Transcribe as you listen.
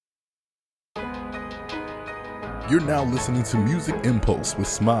You're now listening to Music Impulse with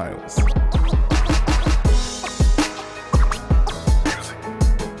Smiles.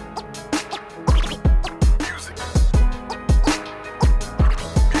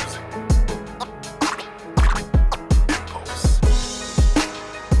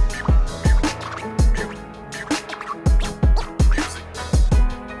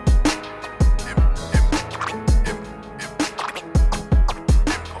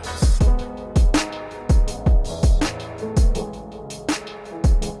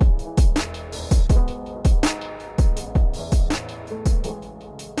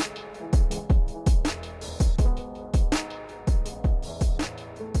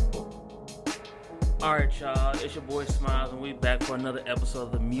 Alright, y'all, it's your boy Smiles, and we back for another episode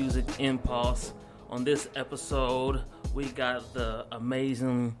of the Music Impulse. On this episode, we got the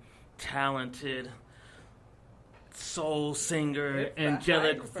amazing, talented, soul singer,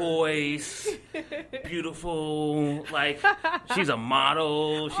 angelic voice, beautiful, like, she's a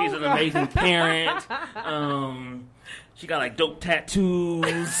model, she's an amazing parent, she got, like, dope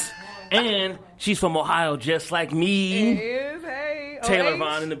tattoos, and she's from Ohio just like me. Hey. Taylor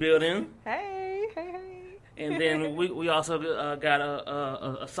Vaughn in the building. Hey. And then we also got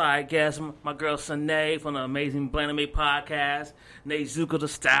a side guest, my girl Sanae from the Amazing Blaname podcast, Nezuka the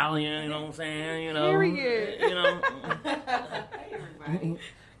Stallion, you know what I'm saying? You know, Period. You know. Hey, everybody.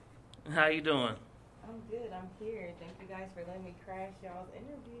 How you doing? I'm good. I'm here. Thank you guys for letting me crash y'all's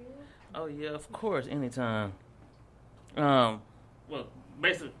interview. Oh yeah, of course, anytime. Well,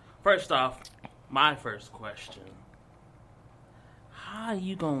 basically, first off, my first question: how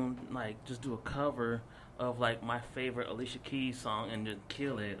you gonna like just do a cover of like my favorite Alicia Keys song and just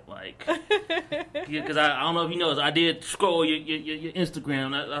kill it, like? Because I don't know if you know, I did scroll your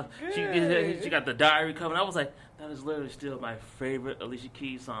Instagram. She got the diary cover. I was like, that is literally still my favorite Alicia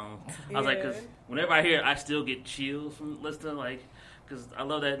Keys song. I was like, because whenever I hear it, I still get chills from listening, like, because I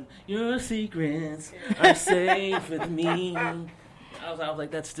love that. Your secrets are safe with me. I was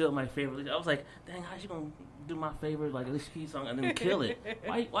like, that's still my favorite. I was like, dang, how's she gonna do my favorite like Alicia Keys song and then kill it?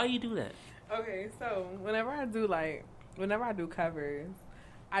 Why you do that? Okay, so whenever I do covers,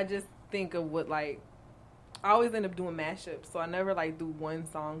 I just think of what, like, I always end up doing mashups, so I never like do one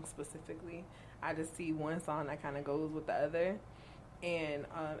song specifically. I just see one song that kind of goes with the other. And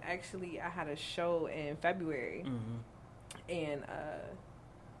actually, I had a show in February, and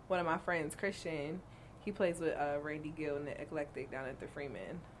one of my friends, Christian, he plays with Randy Gill and the Eclectic down at the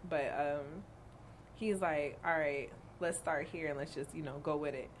Freeman. But he's like, all right, let's start here and let's just, go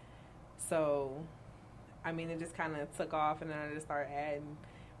with it. So, I mean, it just kind of took off, and then I just started adding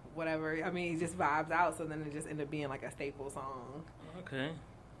whatever. I mean, it just vibes out, so then it just ended up being like a staple song. Okay.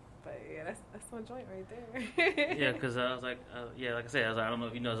 But yeah, that's my joint right there. Yeah, because I was like, like I said, I don't know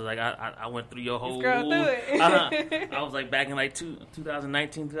if you know, so like I went through your whole. Scroll through it. I was like back in like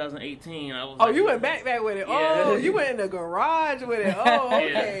 2019, 2018. I was. You went back with it. Yeah. Oh, you went in the garage with it. Oh,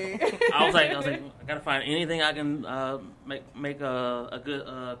 okay. Yeah. I was like, I gotta find anything I can make a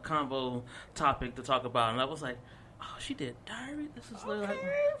good combo topic to talk about, and I was like, oh, she did diary. This is okay,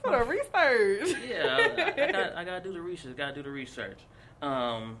 for the research. Yeah, I gotta do the research.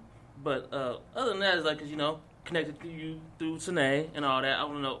 But other than that, is like, 'cause, connected to you through Sanae and all that. I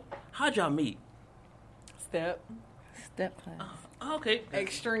want to know, how'd y'all meet? Step class. Okay.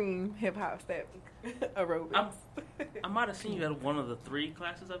 Extreme hip hop step aerobics. I might have seen you at one of the 3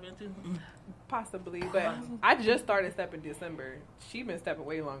 classes I've been to. Possibly, but I just started stepping in December. She been stepping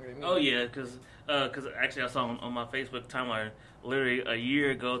way longer than me. Oh yeah, because actually I saw on my Facebook timeline literally a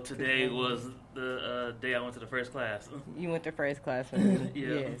year ago. Today was the day I went to the first class. You went to first class with me.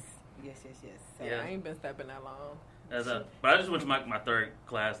 Yeah. Yes. So Yeah. I ain't been stepping that long. But I just went to my 3rd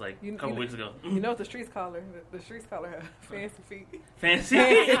class like a couple weeks ago. You know what the streets call her? The streets call her fancy feet. Fancy.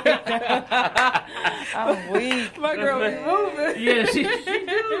 I'm weak. My girl be moving. Yeah, she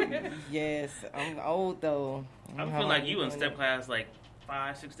do. Yes, I'm old though. I feel like you in step class like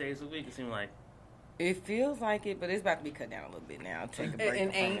 5-6 days a week. It seemed like. It feels like it, but it's about to be cut down a little bit now. Take a break.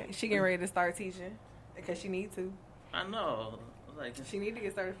 And ain't she getting ready to start teaching? Because she need to. I know. Like, she need to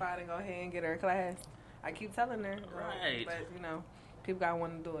get certified and go ahead and get her a class. I keep telling her. Right. But, people got to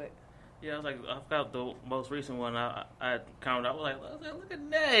want to do it. Yeah, I was like, I forgot the most recent one I counted. I was like, look at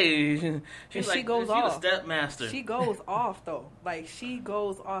Nay. She's like, she goes off. She's a step master. She goes off, though. Like, she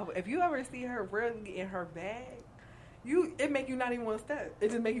goes off. If you ever see her really in her bag, it make you not even want to step.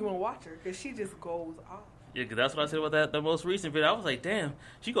 It just make you want to watch her because she just goes off. Yeah, because that's what I said about the most recent video. I was like, damn,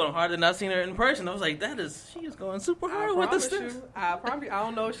 she going harder than I seen her in person. I was like, she is going super hard with this stuff. I promise you, I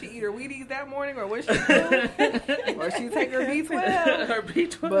don't know if she eat her Wheaties that morning or what she do. Or she take her B12. Her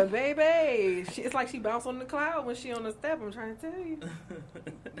B12. But baby, it's like she bounce on the cloud when she on the step. I'm trying to tell you.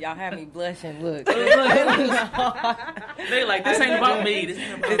 Y'all have me blushing. Look. They like, this ain't about me. This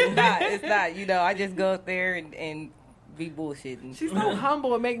ain't about me. It's not. You know, I just go up there and be bullshitting. She's so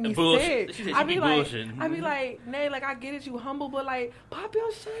humble and make me sick. She said I she be be like, bullshitting. Nay, like I get it, you humble, but like pop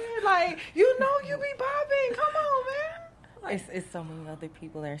your shit. Like you know you be popping. Come on, man. Like, It's so many other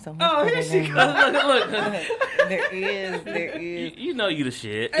people there. So oh, here she goes. Look. There is. You know you the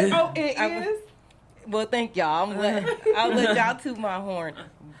shit. Oh, it is. Well, thank y'all. I'll let y'all toot my horn.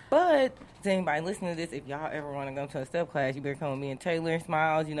 But to anybody listening to this, if y'all ever want to go to a step class, you better come with me and Taylor and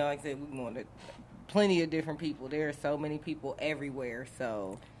Smiles. You know, like I said, we're going to plenty of different people. There are so many people everywhere.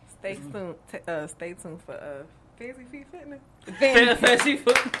 So Stay tuned. Stay tuned for Fancy Feet Fitness. Fancy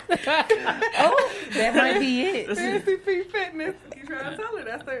foot. Oh, that might be it. Fancy Feet Fitness. You trying to tell her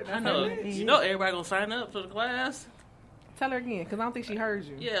that's her? I know. Her You know everybody gonna sign up for the class. Tell her again, because I don't think she heard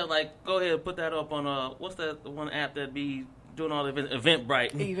you. Yeah, like go ahead and put that up on what's that the one app that be doing all the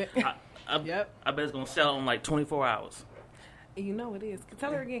Eventbrite. Yep. I bet it's gonna sell in like 24 hours. You know it is.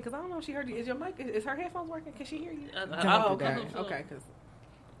 Tell her again, because I don't know if she heard you. Is your mic? Is her headphones working? Can she hear you? Okay, because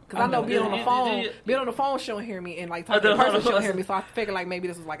I know being on the phone, she'll hear me, and like talking to the person, she'll hear me. So I figured like maybe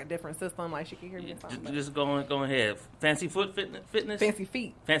this was like a different system, like she can hear me. Just go ahead. Fancy foot fitness. Fancy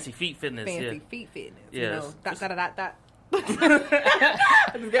feet. Fancy feet fitness. Fancy feet fitness. Yes. You know, dot. I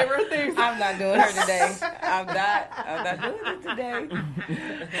just gave her a thing. I'm not doing her today. I'm not doing it today.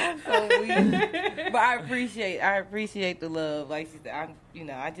 I'm so weak. But I appreciate the love. Like she said,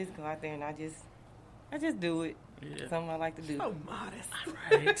 I just go out there and I just do it. Yeah. Something I like to do. So modest.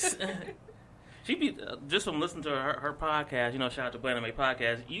 Right. She be just from listening to her podcast. You know, shout out to Bland May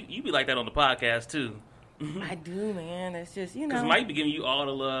podcast. You be like that on the podcast too. I do, man. It's just because Mike be giving you all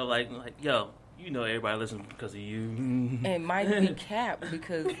the love. Like yo. You know everybody listens because of you. And Mike be capped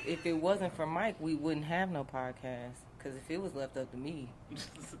because if it wasn't for Mike, we wouldn't have no podcast. Because if it was left up to me,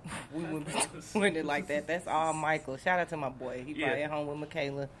 we wouldn't be doing it like that. That's all Michael. Shout out to my boy. He probably at home with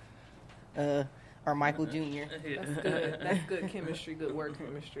Michaela or Michael Jr. That's good. That's good chemistry, good work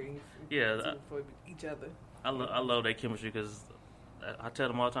chemistry. Yeah. For each other. I love that chemistry because I tell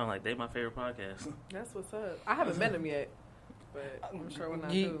them all the time, like, they my favorite podcast. That's what's up. I haven't met him yet, but I'm sure when I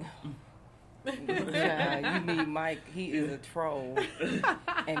do. Yeah, you meet Mike. He is a troll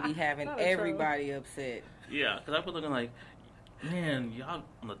and be having everybody upset. Yeah, because I was looking like, man, y'all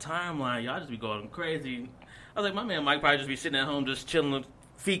on the timeline, y'all just be going crazy. I was like, my man Mike probably just be sitting at home just chilling with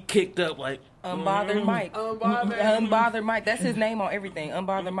feet kicked up like. Unbothered Mike. Unbothered Mike. That's his name on everything.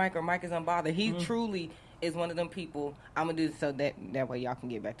 Unbothered Mike or Mike is unbothered. He truly is one of them people. I'm going to do so that way y'all can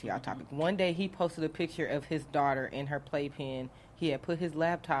get back to y'all topic. One day he posted a picture of his daughter in her playpen. He had put his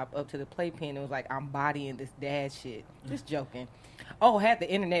laptop up to the playpen and was like, I'm bodying this dad shit. Just joking. Oh, had the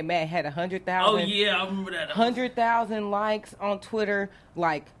internet mad, had 100,000. Oh, yeah, I remember that. 100,000 likes on Twitter,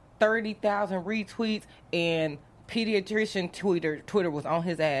 like 30,000 retweets, and pediatrician Twitter was on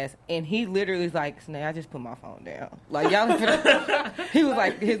his ass, and he literally was like, Snay, I just put my phone down. Like, y'all, he was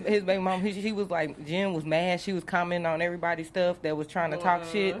like, his baby mom, he was like, Jen was mad. She was commenting on everybody's stuff that was trying to talk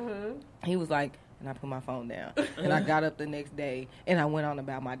shit. He was like, and I put my phone down. And I got up the next day, and I went on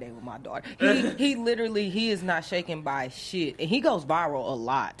about my day with my daughter. He literally, he is not shaken by shit. And he goes viral a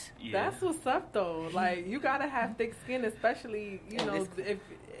lot. Yeah. That's what's up, though. Like, you got to have thick skin, especially, you know, if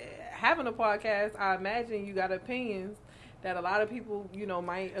having a podcast, I imagine you got opinions that a lot of people, you know,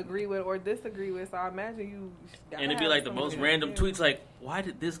 might agree with or disagree with. So I imagine you. And it'd be like the most random tweets, like, "Why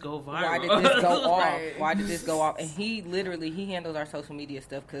did this go viral? Why did this go off? Right. Why did this go off?" And he handles our social media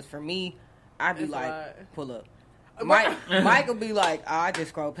stuff. Because for me, I'd be like, "Pull up." Mike will be like, I just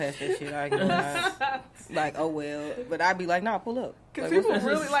scroll past that shit. I ain't gonna like, oh well. But I'd be like, nah, pull up. Because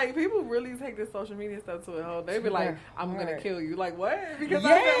like, people really take this social media stuff to a whole. They be like, I'm gonna kill you. Like what? Because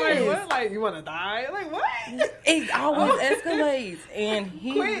Yes. I feel like what? Like you want to die? Like what? It always escalates, and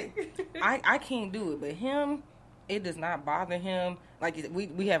he, Quick. I can't do it, but him, it does not bother him. Like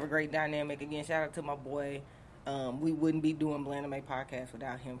we have a great dynamic. Again, shout out to my boy. We wouldn't be doing Bland and May podcast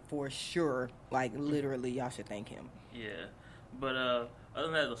without him for sure. Like literally, y'all should thank him. Yeah, but other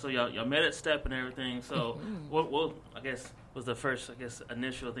than that, so y'all met at Step and everything. So what I guess was the first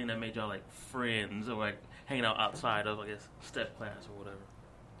initial thing that made y'all like friends or like hanging out outside of Step class or whatever?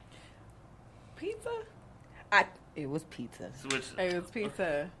 Pizza. It was pizza. It was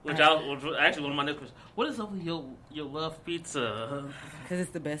pizza. Which actually one of my next questions. What is up with your love pizza? Because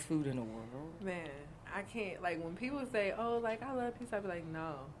it's the best food in the world. Man, I can't, like, when people say, oh, like, I love pizza, I be like,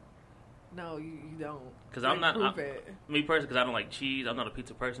 no, you don't. Because I'm not, prove it. me personally, because I don't like cheese. I'm not a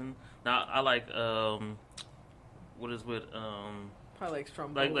pizza person. Now, I like, what is with, Probably like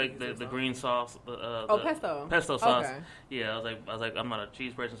stromboli. like the green sauce. Pesto. Pesto sauce. Okay. Yeah, I was like, I'm not a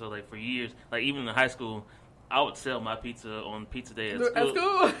cheese person, so like for years, like even in high school, I would sell my pizza on pizza day at school. At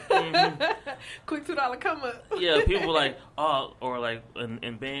school? Mm-hmm. Quick $2 come up. Yeah, people were like, oh, or like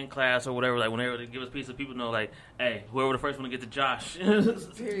in band class or whatever, like whenever they give us pizza, people know like, hey, whoever the first one to get to Josh,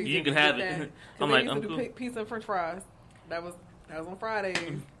 you can have it. I'm like, I'm cool. Pizza and French fries. That was on Fridays.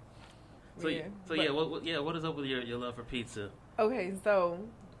 So what is up with your love for pizza? Okay, so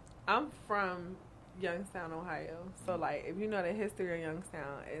I'm from Youngstown, Ohio. So like, if you know the history of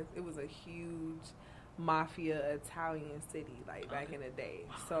Youngstown, it was a huge mafia Italian city, like back in the day.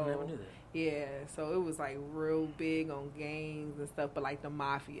 So I never knew that. yeah, so it was like real big on gangs and stuff, but like the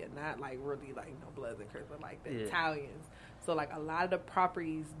mafia, not like really like no Bloods and Crips, but like the Italians. So like a lot of the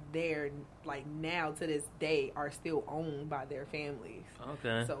properties there, like now to this day, are still owned by their families.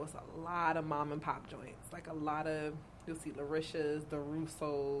 Okay. So it's a lot of mom and pop joints, like a lot of, you'll see Laricia's, the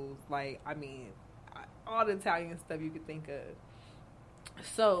Russos, like I mean, all the Italian stuff you could think of.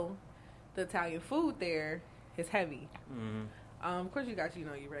 So the Italian food there is heavy. Mm-hmm. Of course, you got, your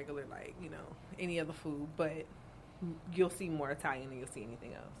regular, like, any other food, but you'll see more Italian than you'll see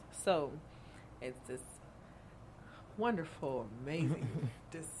anything else. So it's this wonderful, amazing,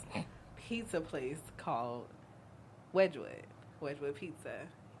 this pizza place called Wedgwood Pizza.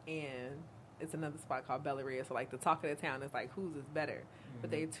 And it's another spot called Bellaria. So, like, the talk of the town is, like, whose is better? Mm-hmm. But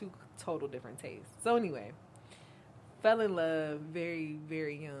they're two total different tastes. So, anyway, fell in love very,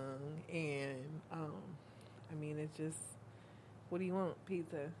 very young, and I mean, it's just, what do you want?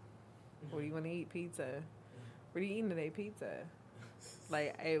 Pizza. What do you want to eat? Pizza. What are you eating today? Pizza.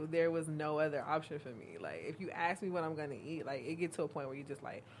 Like, there was no other option for me. Like, if you ask me what I'm gonna eat, like, it gets to a point where you just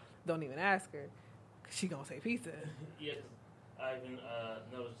like don't even ask her, 'cause she gonna say pizza. Yeah, I even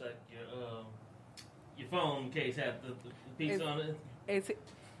noticed that your phone case had the pizza on it.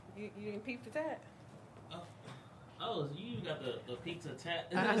 You didn't peep the tat. Oh, you got the pizza tat.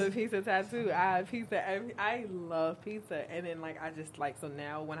 I have a pizza tattoo. I have pizza. I love pizza. And then, like, I just, like, so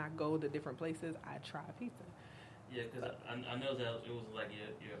now when I go to different places, I try pizza. Yeah, because I know that it was, like,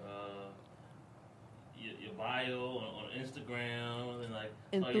 your bio on Instagram. And, like,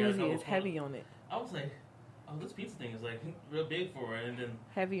 Enthusiast, heavy on it. I was like, oh, this pizza thing is, like, real big for her. And then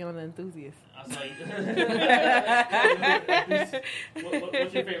heavy on the enthusiast. I was like,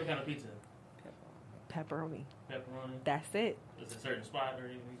 what's your favorite kind of pizza? Pepperoni. Pepperoni? That's it. Is it a certain spot or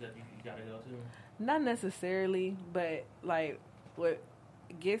anything that you gotta go to? Not necessarily, but like what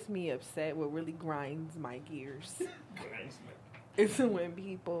gets me upset, what really grinds my gears, is when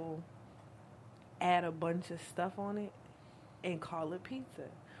people add a bunch of stuff on it and call it pizza,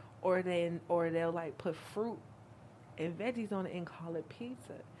 or they'll like put fruit and veggies on it and call it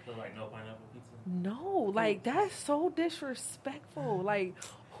pizza. So like no pineapple pizza? No, like that's so disrespectful. Like,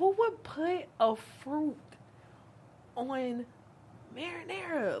 who would put a fruit on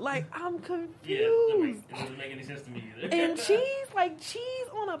marinara? Like, I'm confused. Yeah, it doesn't make any sense to me either. And cheese, like cheese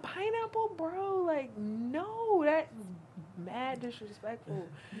on a pineapple, bro. Like, no, that's mad disrespectful.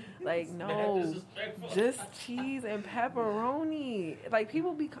 Like, no, just cheese and pepperoni. Like,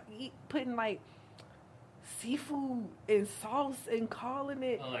 people be putting like seafood and sauce and calling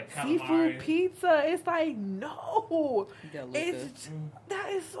it like seafood pizza. It's like, no, that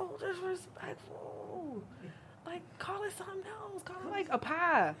is so disrespectful. Like, call it something else. Call it like a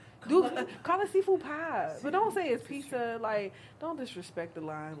pie. Call it seafood pie. But don't say it's pizza. Like, don't disrespect the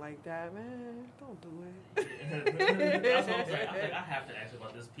line like that, man. Don't do it. That's what I'm saying. I have to ask you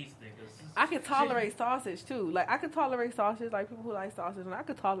about this pizza thing. I can tolerate sausage too. Like, I could tolerate sausage. Like, people who like sausage, and I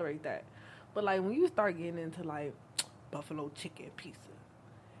could tolerate that. But like, when you start getting into like buffalo chicken pizza,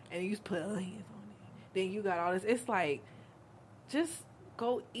 and you put onions on it, then you got all this. It's like, just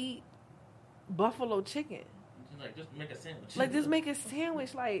go eat buffalo chicken. Just make a sandwich. Like, just make a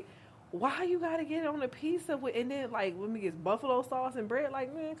sandwich. Like, why you gotta get it on a pizza with, and then like when we get buffalo sauce and bread?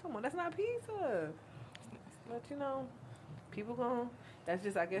 Like, man, come on, that's not pizza. But people gonna. That's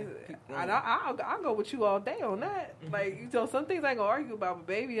just, I guess, I'll go with you all day on that. Like, some things I ain't gonna argue about, but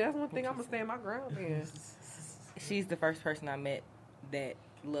baby, that's one thing I'm gonna stand my ground in. She's the first person I met that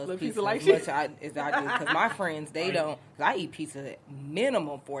loves pizza like as much as I do. Because my friends, they don't. Cause I eat pizza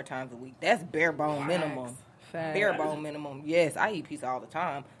minimum 4 times a week. That's bare bone minimum. Facts. Bare bone minimum. Yes, I eat pizza all the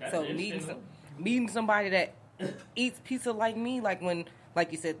time. So meeting somebody that eats pizza like me, like when,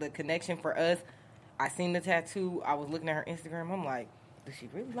 like you said, the connection for us. I seen the tattoo. I was looking at her Instagram. I'm like, does she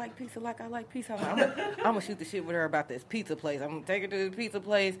really like pizza like I like pizza? I'm gonna shoot the shit with her about this pizza place. I'm gonna take her to the pizza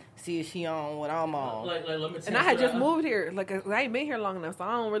place, see if she on what I'm on. Like, let me tell And I had just moved here. Like, I ain't been here long enough, so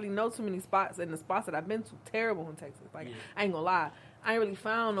I don't really know too many spots. And the spots that I've been to, terrible in Texas. Like, I ain't gonna lie. I ain't really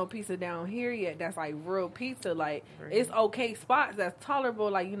found no pizza down here yet that's, like, real pizza. Like, it's okay spots that's tolerable.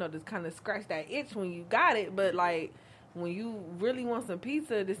 Like, you know, just kind of scratch that itch when you got it. But, like, when you really want some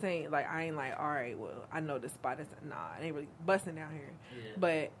pizza, this ain't, like, I ain't like, all right, well, I know this spot is, nah, it ain't really busting down here. Yeah.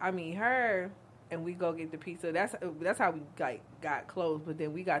 But, I mean, her, and we go get the pizza. That's how we, like, got close. But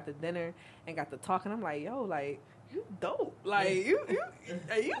then we got the dinner and got to talking. I'm like, yo, like, you dope. Like, you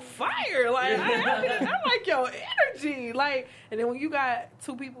fire. Like, I like your energy. Like, and then when you got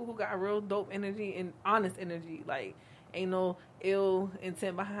two people who got real dope energy and honest energy, like, ain't no ill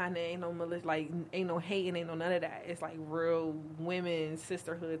intent behind it. Ain't no malicious, like, ain't no hating, ain't no none of that. It's like real women,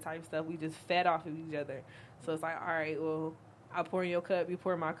 sisterhood type stuff. We just fed off of each other. So it's like, all right, well, I pour in your cup, you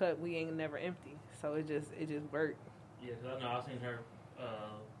pour in my cup. We ain't never empty. So it just worked. Yeah, because I know I've seen her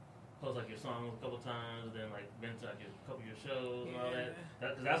post like your songs a couple times, and then like been to like a couple of your shows and all that.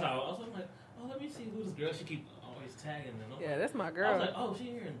 Because that's how I was like, oh, let me see who this girl. She keep always tagging them. Yeah, that's my girl. I was like, oh, she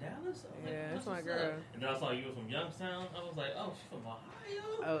here in Dallas? Yeah, that's my girl. Up? And then I saw you were from Youngstown. I was like, oh, she's from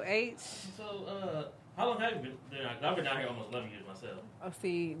Ohio. OH. So, how long have you been there? I've been down here almost 11 years myself. Oh,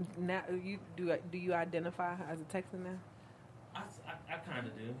 see, now do you identify as a Texan now? I kind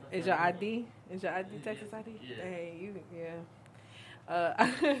of do. Is your ID? Is your ID Texas ID? Yeah. Hey, yeah.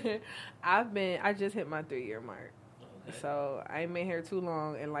 I just hit my 3-year mark. Okay. So I ain't been here too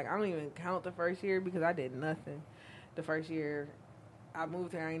long, and like I don't even count the first year because I did nothing. The first year I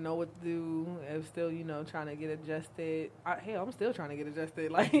moved here, I didn't know what to do. I was still, trying to get adjusted. I'm still trying to get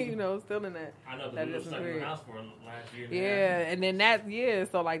adjusted. Like, still in that. I know, because we were stuck in the house for last year. Yeah, and then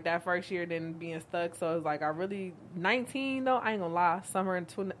so like that first year, then being stuck. So it was like 19 though. I ain't gonna lie. Summer in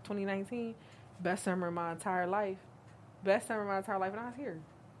 2019, best summer of my entire life. Best summer of my entire life, and I was here,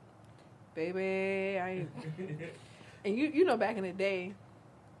 baby. And you back in the day,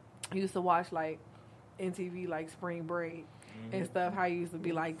 I used to watch like MTV, like Spring Break. And stuff, how you used to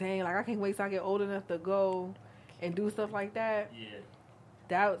be like, dang, like I can't wait till I get old enough to go and do stuff like that. Yeah.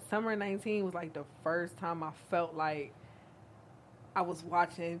 That summer 19 was like the first time I felt like I was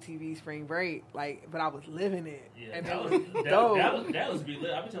watching MTV Spring Break, like, but I was living it. Yeah, and that was be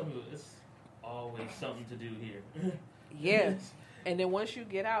lit. I've been telling people it's always something to do here. Yeah. And then once you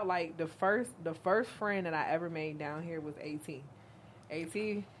get out, like the first friend that I ever made down here was AT.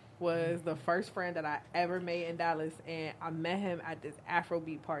 AT was the first friend that I ever made in Dallas, and I met him at this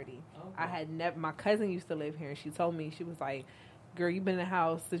Afrobeat party. Okay. I had never. My cousin used to live here, and she told me, she was like, "Girl, you've been in the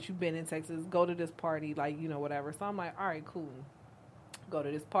house since you've been in Texas. Go to this party, like, whatever." So I'm like, "All right, cool." Go to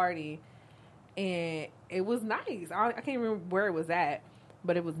this party, and it was nice. I can't remember where it was at,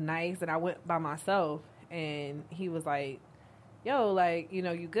 but it was nice, and I went by myself, and he was like, "Yo, like, you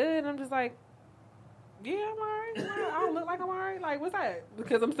good?" And I'm just like, "Yeah, I'm all right. I don't look like I'm all right. Like, what's that?"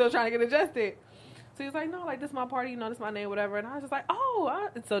 Because I'm still trying to get adjusted. So he's like, "No, like, this is my party. This is my name, whatever." And I was just like, "Oh."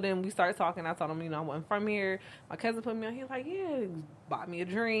 So then we started talking. I told him, I wasn't from here. My cousin put me on. He was like, "Yeah," he bought me a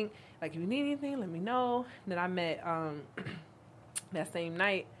drink. Like, if you need anything, let me know. And then I met, that same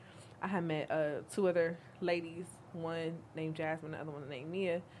night, I had met 2 other ladies. One named Jasmine, the other one named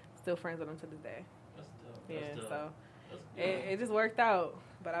Mia. Still friends with them to this day. That's dope. Yeah, That's dope. so it just worked out.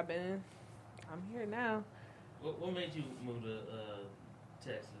 But I'm here now. What made you move to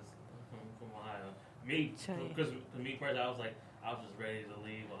Texas from Ohio? Me, because me personally, I was just ready to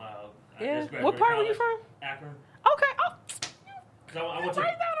leave Ohio. Yeah. What part were you from? Akron. Okay. Oh. I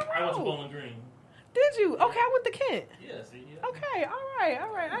went to Bowling Green. Did you? Okay, I went to Kent. Yeah, see. Yeah. Okay,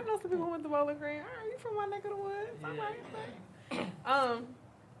 all right. I know some people who went to Bowling Green. All right, you from my neck of the woods. Yeah. All right.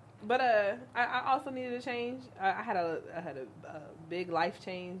 But I also needed a change. I had a big life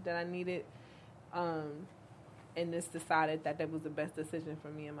change that I needed. And just decided that was the best decision for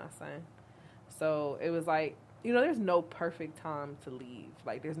me and my son. So it was like, there's no perfect time to leave.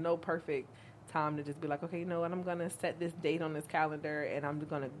 Like, there's no perfect time to just be like, okay, you know what, I'm going to set this date on this calendar, and I'm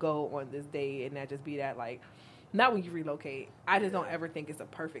going to go on this day, and that just be that, like, not when you relocate. I just don't ever think it's a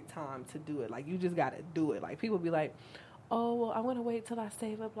perfect time to do it. Like, you just got to do it. Like, people be like, oh, well, I want to wait till I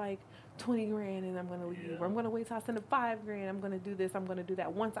save up, like, 20 grand, and I'm going to leave. Yeah. Or I'm going to wait till I send up 5 grand. I'm going to do this. I'm going to do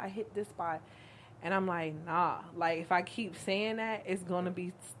that once I hit this spot. And I'm like, nah. Like, if I keep saying that, it's going to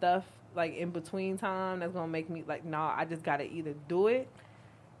be stuff, like, in between time that's going to make me, like, nah, I just got to either do it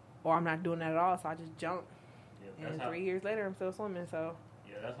or I'm not doing that at all. So I just jumped. Yeah, and 3 years later, I'm still swimming, so.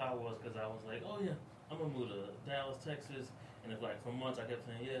 Yeah, that's how it was, because I was like, oh, yeah, I'm going to move to Dallas, Texas. And it's like, for months, I kept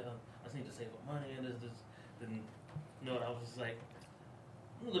saying, yeah, I just need to save up money and this. Then, I was just like,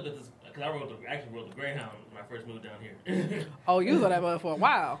 me look at this because I actually rode the Greyhound when I first moved down here. Oh, you was on that mother for a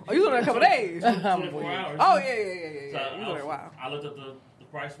while. Oh, you was on that a couple days. 24 hours. Oh yeah. So You was on there a while. I looked at the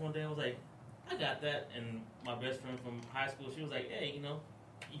price one day. I was like, I got that. And my best friend from high school, she was like, hey, you know,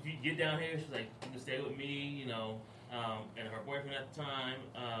 if you get down here, she's like, you can stay with me, you know, and her boyfriend at the time.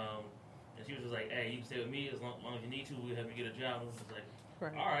 And she was just like, hey, you can stay with me as long as you need to. We'll help you get a job. And I was just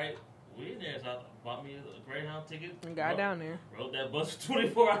like, all right. We in there, so I bought me a Greyhound ticket. And got down there. Rode that bus for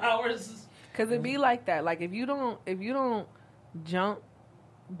 24 hours. Cause it be like that. Like if you don't jump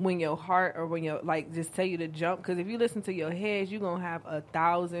when your heart or when your like just tell you to jump. Cause if you listen to your head, you gonna have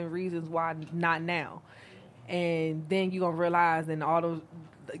 1,000 reasons why not now. And then you gonna realize in all those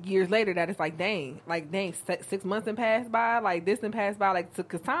years later that it's like dang 6 months and passed by, like this and passed by, like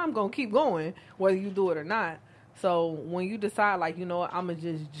cause time gonna keep going whether you do it or not. So when you decide like, you know what, I'm gonna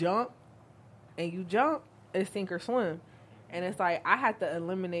just jump. And you jump, it's sink or swim. And it's like, I had to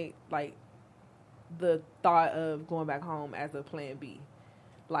eliminate, like, the thought of going back home as a plan B.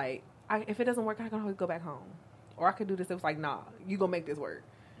 Like, if it doesn't work, I can always go back home. Or I could do this. It was like, nah, you gonna make this work.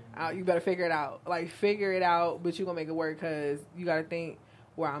 You better figure it out. Like, figure it out, but you gonna make it work because you gotta think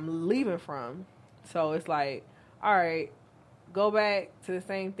where I'm leaving from. So it's like, all right, go back to the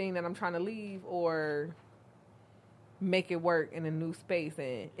same thing that I'm trying to leave or make it work in a new space.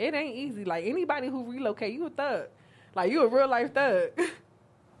 And it ain't easy. Like anybody who relocate, you a thug. Like you a real life thug.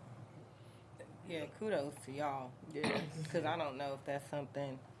 Yeah, kudos to y'all. Yeah. Because I don't know if that's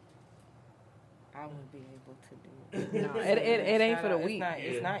something I would be able to do. No, it ain't for the weak.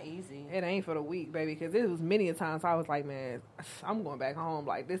 It's not easy. It ain't for the weak, baby. Because it was many a times I was like, man, I'm going back home.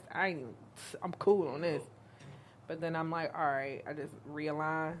 Like this, I'm cool on this. But then I'm like, all right, I just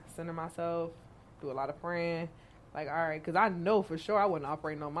realign, center myself, do a lot of praying. Like, all right, because I know for sure I wasn't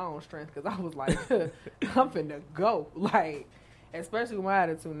operating on my own strength because I was like, I'm finna go. Like, especially with my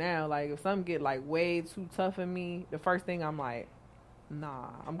attitude now, like, if something get, like, way too tough for me, the first thing I'm like, nah,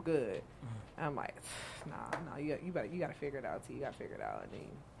 I'm good. I'm like, nah, you got to figure it out, T. You got to figure it out. And then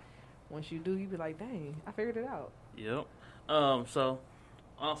once you do, you be like, dang, I figured it out. Yep. So,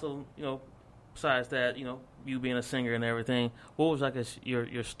 also, you know, besides that, you know, you being a singer and everything, what was, like,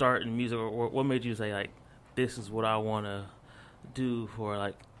 your start in music, or what made you say, like, this is what I want to do for,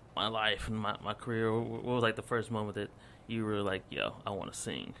 like, my life and my career? What was, like, the first moment that you were like, yo, I want to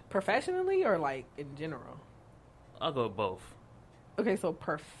sing? Professionally or, like, in general? I'll go with both. Okay, so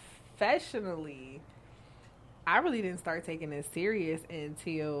professionally, I really didn't start taking it serious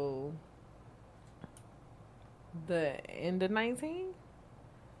until the end of 19.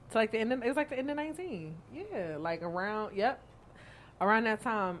 So, like, it was like the end of 19. Yeah, like, around that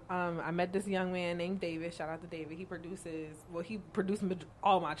time, I met this young man named David. Shout out to David. He produced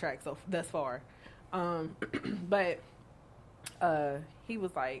all my tracks thus far. But he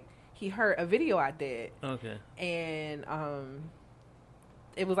was like, he heard a video I did. Okay. And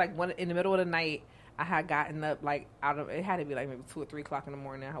it was like in the middle of the night. I had gotten up it had to be like maybe 2 or 3 o'clock in the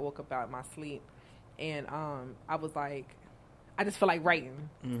morning. I woke up out of my sleep, and I was like, I just feel like writing.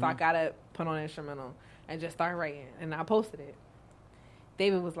 Mm-hmm. So I got up, put on an instrumental, and just started writing. And I posted it.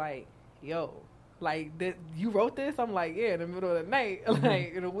 David was like, yo, like, you wrote this? I'm like, yeah, in the middle of the night,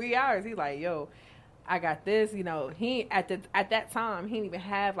 like, in the wee hours. He's like, yo, I got this. You know, he, at that time, he didn't even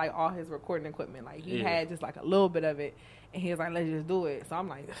have, like, all his recording equipment. Like, he had just, like, a little bit of it. And he was like, let's just do it. So I'm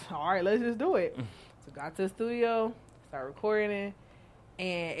like, all right, let's just do it. So got to the studio, started recording it,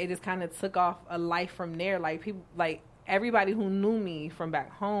 and it just kind of took off a life from there. Like, people, like, everybody who knew me from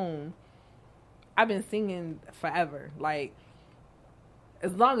back home, I've been singing forever. Like,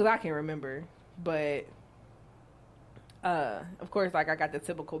 as long as I can remember. But of course, like, I got the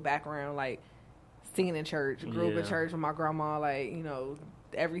typical background, like singing in church, grew up in church with my grandma, like, you know,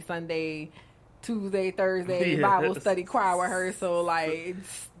 every Sunday, Tuesday, Thursday, Bible study, choir rehearsal, like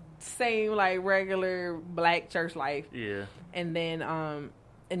same like regular black church life. Yeah. And then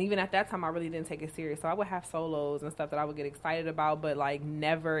and even at that time I really didn't take it serious. So I would have solos and stuff that I would get excited about, but like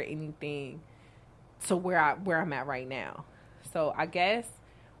never anything to where I'm at right now. So I guess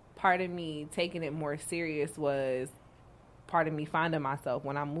part of me taking it more serious was part of me finding myself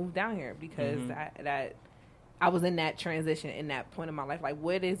when I moved down here, because I was in that transition, in that point in my life. Like,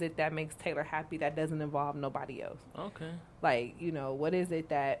 what is it that makes Taylor happy that doesn't involve nobody else? Okay. Like, you know, what is it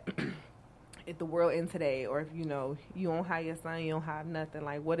that if the world ends today, or if, you know, you don't have your son, you don't have nothing,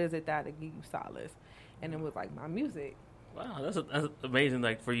 like, what is it that give you solace? And it was like my music. Wow, that's amazing,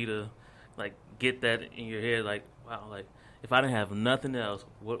 like, for you to like get that in your head, like, wow, like, if I didn't have nothing else,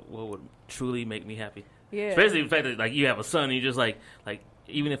 what would truly make me happy? Yeah. Especially the fact that, like, you have a son and you just like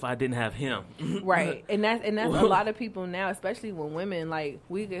even if I didn't have him. Right. And that's a lot of people now, especially when women, like,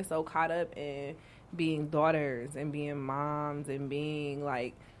 we get so caught up in being daughters and being moms and being,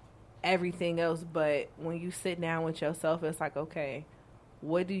 like, everything else. But when you sit down with yourself, it's like, okay,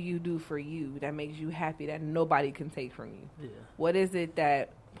 what do you do for you that makes you happy that nobody can take from you? Yeah. What is it that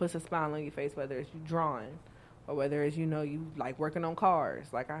puts a smile on your face, whether it's you drawing or whether it's, you know, you like working on cars.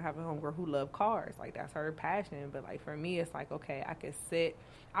 Like, I have a homegirl who loves cars. Like, that's her passion. But, like, for me, it's like, okay, I could sit.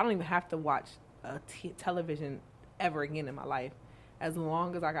 I don't even have to watch television ever again in my life, as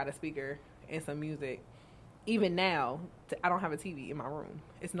long as I got a speaker and some music. Even now, I don't have a TV in my room.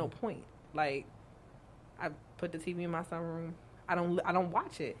 It's no point. Like, I put the TV in my sunroom. I don't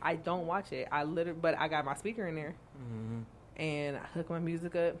watch it. I don't watch it. But I got my speaker in there, and I hook my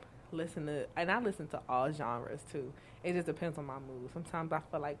music up. I listen to all genres too. It just depends on my mood. Sometimes I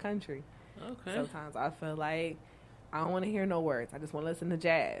feel like country. Okay. Sometimes I feel like I don't want to hear no words. I just want to listen to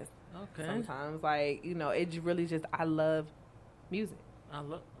jazz. Okay. Sometimes, like, you know, it really just, I love music.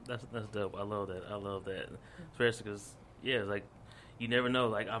 That's dope. I love that. Especially because, yeah, it's like, you never know.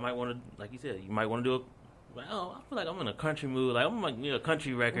 Like, I might want to, like you said, you might want to do I feel like I'm in a country mood. Like, I'm like, you know, a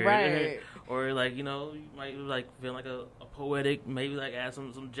country record. Right. Or, like, you know, you might, like, feel like a poetic, maybe, like, add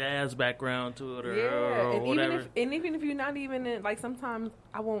some jazz background to it or and whatever. Even if you're not even in, like, sometimes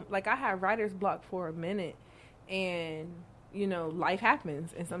I won't, like, I have writer's block for a minute, and, you know, life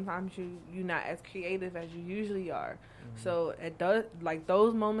happens, and sometimes you're not as creative as you usually are. So it does, like,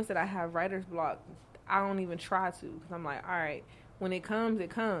 those moments that I have writer's block, I don't even try to, because I'm like, all right, when it comes, it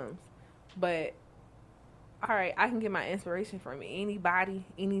comes. But all right, I can get my inspiration from anybody,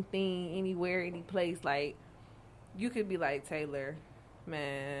 anything, anywhere, any place. Like, you could be like, Taylor,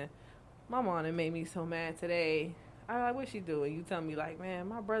 man, my mom done made me so mad today. I'm like, what's she doing? You tell me, like, man,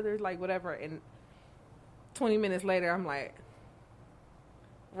 my brother's like, whatever. And 20 minutes later, I'm like,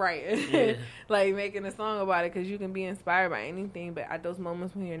 right. Yeah. Like, making a song about it, because you can be inspired by anything. But at those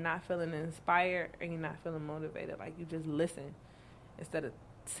moments when you're not feeling inspired and you're not feeling motivated, like, you just listen. Instead of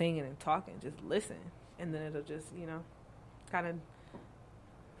singing and talking, just listen. And then it'll just, you know, kind of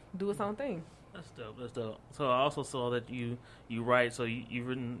do its own thing. That's dope. So I also saw that you write. So you've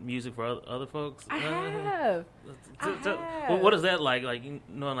written music for other folks. I have. What is that like? Like, you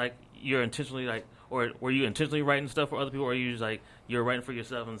know, like, you're intentionally, like, or were you intentionally writing stuff for other people, or are you just like you're writing for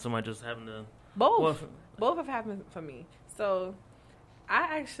yourself and somebody just having to? Both have happened for me. So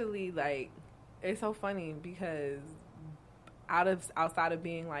I actually, like, it's so funny because outside of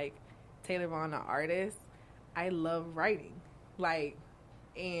being like Taylor Vaughn, the artist, I love writing. Like,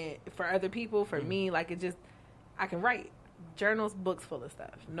 and for other people, for me, like, it just, I can write journals, books full of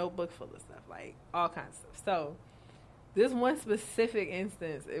stuff, notebook full of stuff, like, all kinds of stuff. So this one specific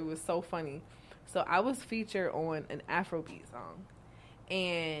instance, it was so funny. So I was featured on an Afrobeat song,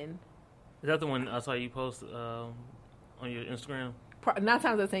 and is that the one I saw you post on your Instagram? 9 times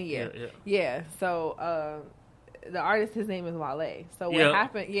out of 10, yeah. So the artist, his name is Wale. So what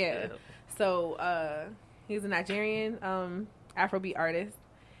happened? So he's a Nigerian Afrobeat artist,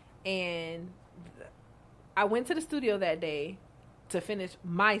 and I went to the studio that day to finish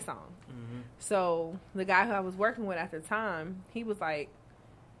my song. So the guy who I was working with at the time, he was like,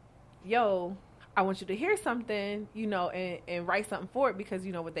 yo, I want you to hear something, you know, and write something for it, because,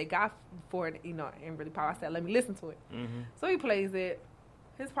 you know, what they got for it, you know, ain't really powerful. I said, let me listen to it. So he plays it.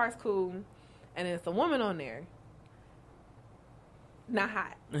 His part's cool. And it's a woman on there. Not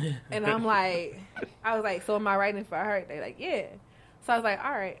hot. And I'm like, I was like, so am I writing for her? They're like, yeah. So I was like,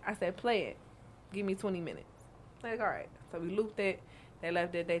 all right. I said, play it. Give me 20 minutes. Like, all right. So we looped it. They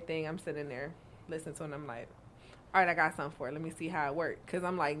left it, their thing. I'm sitting there listening to it, and I'm like, all right, I got something for it. Let me see how it works. Because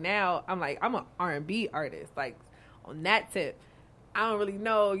I'm like, I'm an R&B artist. Like, on that tip, I don't really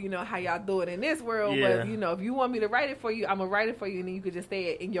know, you know, how y'all do it in this world. Yeah. But, you know, if you want me to write it for you, I'm going to write it for you. And then you could just say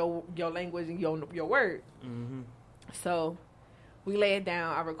it in your language and your words. So we lay it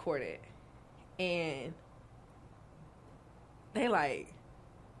down. I record it. And they like,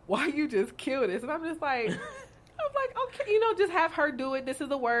 why you just kill this? And I'm just like, okay, you know, just have her do it. This is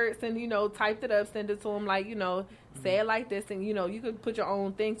the words, and, you know, typed it up, send it to him, like, you know, say it like this, and, you know, you could put your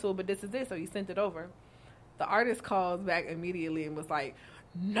own thing to it, but this is it. So you sent it over. The artist calls back immediately and was like,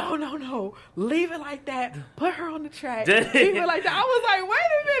 no, leave it like that. Put her on the track. Leave it like that. I was like, wait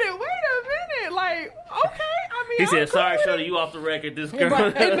a minute. Like, okay. I mean, he said, sorry, Shorty, you off the record. This girl.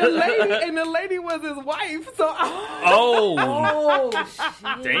 And the lady was his wife. So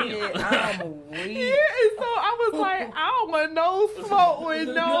shit. Damn. I'm weak. Yeah, and so I was like, I don't want no smoke with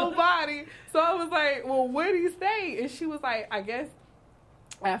nobody. So I was like, well, what did he say? And she was like, I guess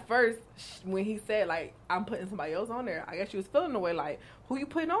at first, when he said, like, I'm putting somebody else on there, I guess she was feeling the way, like, who you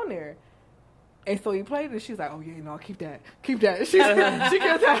putting on there? And so he played it. She's like, oh, yeah, no, keep that. She kept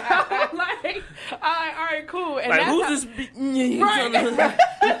that. I'm like, all right, cool. And like, that's who's this? right.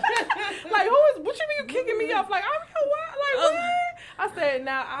 Like, what you mean you kicking me off? Like, I'm your what? Like, what? I said,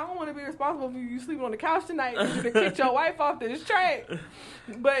 now, I don't want to be responsible for you sleeping on the couch tonight. You should have kicked your wife off this track.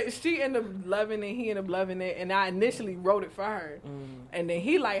 But she ended up loving it. He ended up loving it. And I initially wrote it for her. And then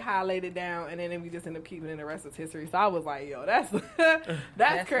he, like, highlighted down. And then we just ended up keeping it in the rest of history. So I was like, yo, that's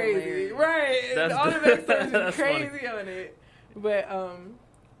crazy. Hilarious. Right. That's All of that that's crazy funny. on it. But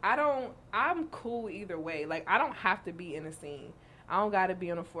I'm cool either way. Like, I don't have to be in a scene. I don't got to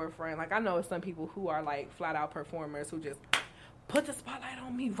be on the forefront. Like, I know some people who are, like, flat-out performers who just put the spotlight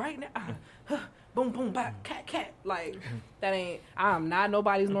on me right now. Boom, boom, back, cat. Like, that ain't, I'm not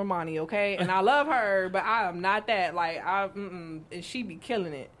nobody's Normani, okay? And I love her, but I am not that. Like, and she be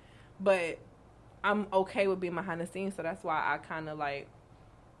killing it. But I'm okay with being behind the scenes, so that's why I kind of, like,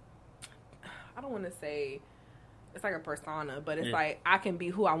 I don't want to say, it's like a persona, but it's like, I can be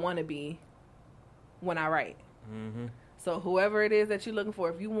who I want to be when I write. Mm-hmm. So whoever it is that you're looking for,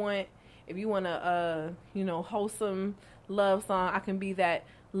 if you want a wholesome love song, I can be that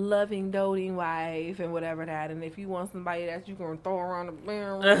loving, doting wife and whatever that. And if you want somebody that you can throw around the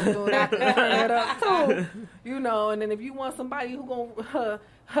bedroom, I can turn it up too. And then if you want somebody who gonna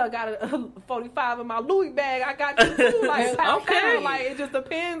got a 45 in my Louis bag, I got you too. Like, okay. Like, it just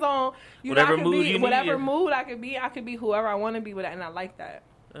depends on whatever I can mood be, you need. whatever mood I can be. I can be whoever I want to be with that, and I like that.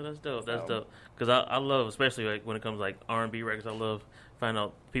 Yeah, that's dope. That's dope. Because I love, especially like when it comes to like R&B records, I love finding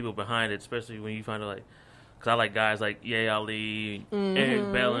out people behind it, especially when you find out like, because I like guys like Ye Ali,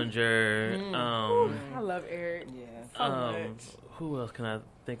 Eric Bellinger. I love Eric. Yeah. So much. Who else can I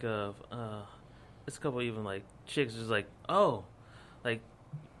think of? It's a couple even like chicks just like, oh, like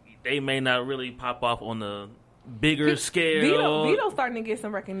they may not really pop off on the bigger scale. Vito's starting to get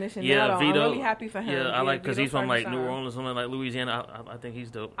some recognition. Yeah, now, Vito. I'm really happy for him. Yeah, I like because he's Vito's from like starting New to shine. Orleans, something like Louisiana. I think he's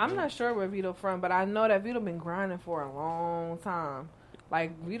dope. I'm not sure where Vito from, but I know that Vito been grinding for a long time.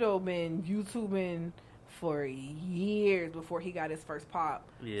 Like, Vito been YouTubing for years before he got his first pop.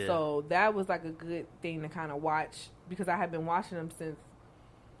 Yeah. So that was like a good thing to kind of watch, because I had been watching him since,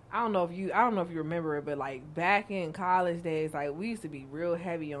 I don't know if you remember it, but like back in college days, like we used to be real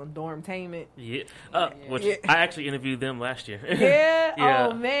heavy on Dormtainment. Yeah. Which I actually interviewed them last year. Yeah. Yeah.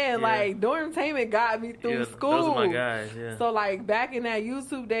 Oh man, Yeah. like Dormtainment got me through school. Those are my guys. Yeah. So like back in that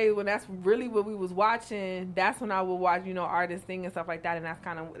YouTube days when that's really what we was watching, that's when I would watch, artists sing and stuff like that, and that's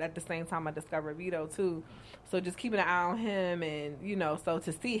kind of at the same time I discovered Vito too. So just keeping an eye on him, and so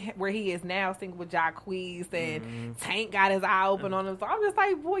to see where he is now, singing with Jacquees, and Tank got his eye open on him. So I'm just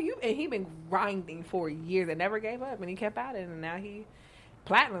like, boy, and he been grinding for years and never gave up, and he kept at it, and now he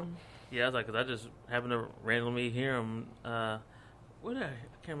platinum. Yeah, I was like, because I just happened to randomly hear him. I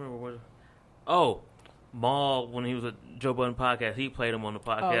can't remember what. Oh, Maul, when he was at Joe Budden podcast, he played him on the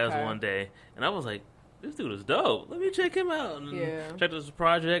podcast one day, and I was like, this dude is dope. Let me check him out. And checked out his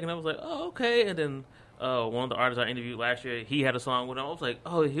project, and I was like, oh, okay. And then one of the artists I interviewed last year, he had a song with him. I was like,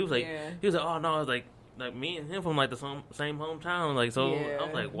 oh, he was like, oh no, I was like me and him from like the same hometown, like so. I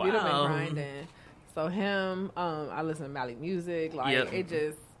was like, wow. We've been grinding. So him, I listen to Mali music, like it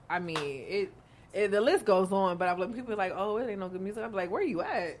just, I mean, it the list goes on. But I'm like, people are like, oh, it ain't no good music. I'm like, where you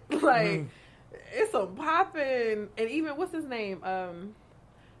at? Like, it's some popping, and even what's his name,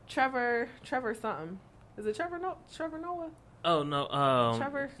 Trevor something. Is it Trevor Noah? Oh no,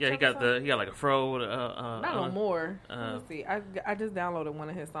 Trevor. Yeah, he got like a fro. Not no more. Let's see. I just downloaded one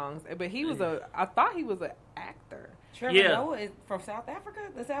of his songs, but he was I thought he was an actor. Trevor Noah is from South Africa.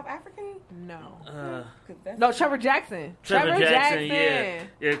 The South African? No. No, Trevor Jackson. Trevor Jackson. Yeah,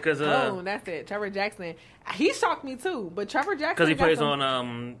 because that's it. Trevor Jackson. He shocked me too, but Trevor Jackson because he plays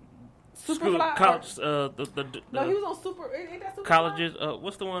on Superfly. College. No, he was on Super. Ain't that Superfly? Colleges.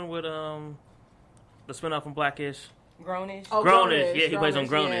 What's the one with the spinoff from Blackish? Grownish. Oh, Grownish. Yeah, he plays on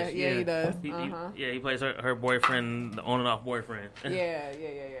Grownish. Yeah, he does. He plays her boyfriend, the on and off boyfriend. Yeah.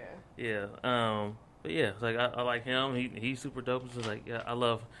 But yeah, it's like I like him. He's super dope. It's just like I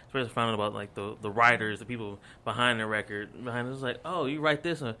love, especially finding about like the writers, the people behind the record. It's like, oh, you write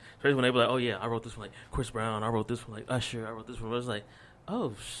this, especially when they be like, oh yeah, I wrote this one like Chris Brown. I wrote this one like Usher. I wrote this one. But it's like,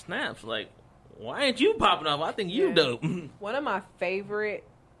 oh snaps! Like, why ain't you popping off? I think you dope. One of my favorite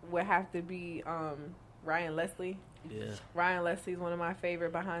would have to be Ryan Leslie. Yeah, Ryan Leslie's one of my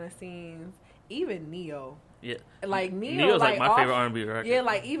favorite behind the scenes. Even Neo. Yeah, like Neo's like my favorite R&B record. Yeah,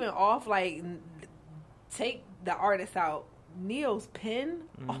 like even off like take the artist out. Neo's pen.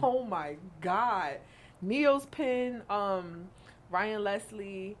 Oh my god, Neo's pen. Ryan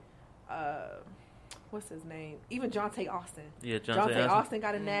Leslie, what's his name? Even Jonte Austin. Yeah, Jonte Austin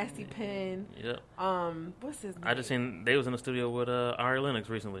got a nasty pen. Yep. What's his name? I just seen they was in the studio with Ari Lennox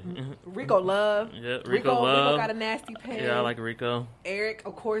recently. Rico Love. Yeah, Rico Love. Rico got a nasty pen. Yeah, I like Rico. Eric,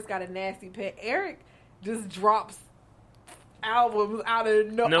 of course, got a nasty pen. Eric just drops albums out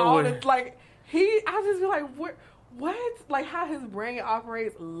of nowhere. Like I just be like, what? Like how his brain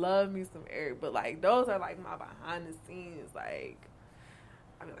operates. Love me some Eric, but like those are like my behind the scenes. Like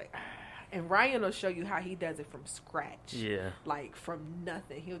I mean, like. And Ryan will show you how he does it from scratch. Yeah. Like, from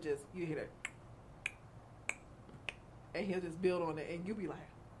nothing. He'll just, you hear it. And he'll just build on it. And you'll be like,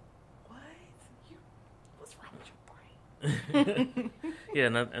 what's wrong with your brain?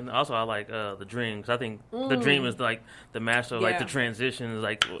 Yeah, and also I like The Dream. Because I think The Dream is like the master of like the transition. Is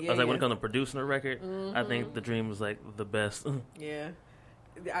like, I was like when it comes to producing a record, I think The Dream is like the best. Yeah.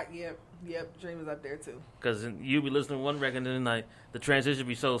 Yep. Dream is up there too. Because you be listening to one record and then like the transition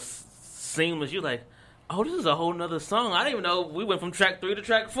be so seamless. You're like, oh, this is a whole nother song. I didn't even know we went from track 3 to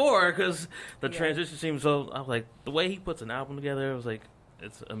track 4 because the transition seems so. I was like, the way he puts an album together, I was like,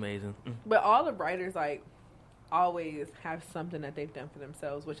 it's amazing. But all the writers like always have something that they've done for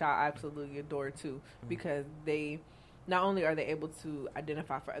themselves, which I absolutely adore too, because they not only are they able to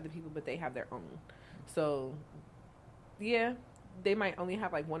identify for other people, but they have their own. So yeah, they might only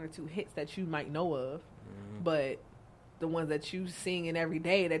have like 1 or 2 hits that you might know of, but the ones that you singing every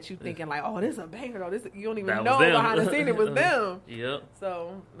day that you thinking like, oh, this is a banger, this you don't even know behind the scene it was them. Yep.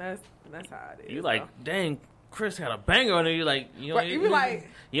 So that's how it is. You like, dang, Chris had a banger on it. You like, you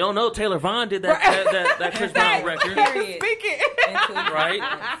don't know Taylor Vaughn did that Chris Brown record. Speaking. Right? You know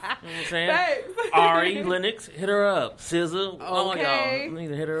what I'm saying? Ari Lennox, hit her up. SZA, all y'all need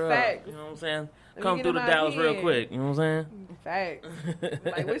to hit her up. You know what I'm saying? Come through to Dallas real quick. You know what I'm saying? Facts.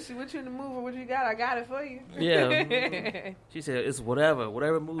 Like, what you in the mood or what you got? I got it for you. Yeah. She said, it's whatever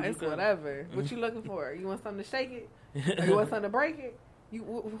mood it's you got. Whatever. What you looking for? You want something to shake it? Or you want something to break it?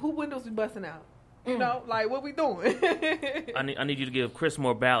 Who windows we busting out? You know, like, what we doing? I need you to give Chris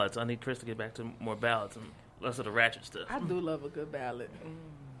more ballads. I need Chris to get back to more ballads and less of the ratchet stuff. I do love a good ballad.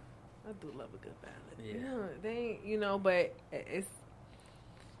 I do love a good ballad. Yeah. They ain't, but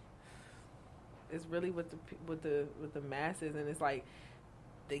it's really with the masses, and it's like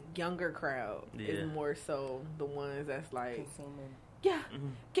the younger crowd is more so the ones that's like, get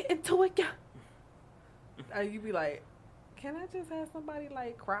into it, you be like, can I just have somebody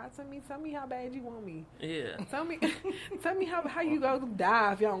like cry to me? Tell me how bad you want me. Yeah. Tell me how you gonna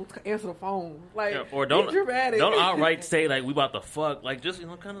die if y'all don't answer the phone. Like, or don't outright say like we about to fuck. Like just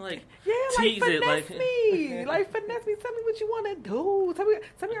kind of like tease it. Like finesse me. Tell me what you want to do. Tell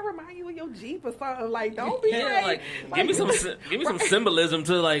me I remind you of your Jeep or something. Like don't be like give me some symbolism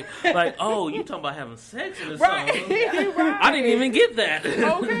to like oh you talking about having sex in this song. Right. I didn't even get that.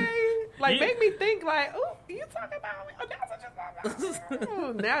 Okay. Like, make me think, like, oh, you talking about me? Oh, that's what you're talking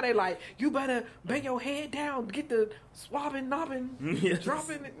about. Now they like, you better bang your head down, get the swabbing, knobbing,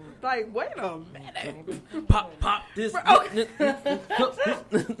 dropping it. Like, wait a minute. Pop this. Like,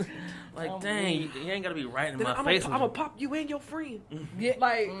 dang, you ain't got to be right in my face. I'm going to pop you and your friend.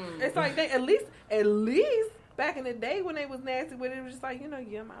 Like, it's like, they at least back in the day when they was nasty with it, it was just like,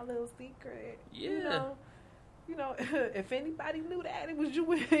 you're my little secret. Yeah. You know, if anybody knew that, it was you.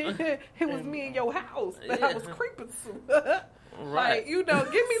 It was me in your house that I was creeping to. Right.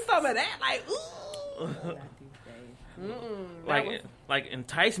 Like, give me some of that. Like, ooh. Like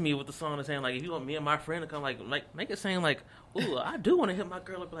entice me with the song and saying like, if you want me and my friend to come, like make it saying like, ooh, I do want to hit my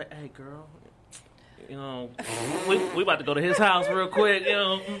girl up. Like, hey, girl, we about to go to his house real quick.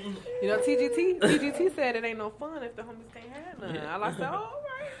 TGT said it ain't no fun if the homies can't have none. I like said, all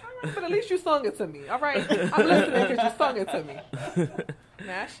right, but at least you sung it to me. All right, I'm listening because you sung it to me.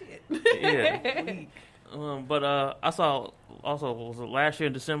 Nah, shit. Yeah. But I saw also, was it last year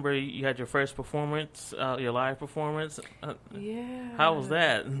in December you had your first performance, your live performance? Yeah. How was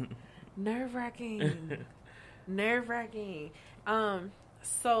that? Nerve-wracking.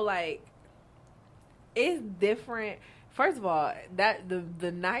 So like, it's different. First of all, that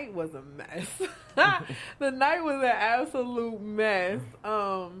the night was a mess. The night was an absolute mess.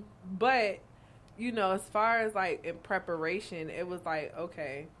 But as far as like in preparation, it was like,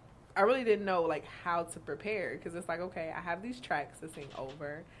 okay, I really didn't know like how to prepare, because it's like, okay, I have these tracks to sing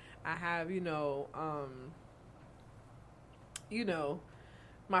over. I have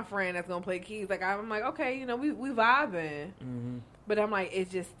my friend that's gonna play keys. Like I'm like, okay, we vibing, but I'm like,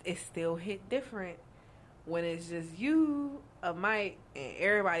 it still hit different when it's just you, a mic, and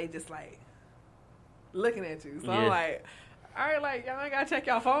everybody just like looking at you. So I'm like, all right, like y'all ain't gotta check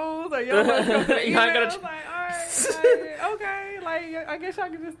y'all phones or y'all ain't gotta. Like, all Like, okay, like I guess y'all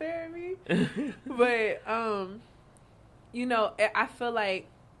can just stare at me. But you know, I feel like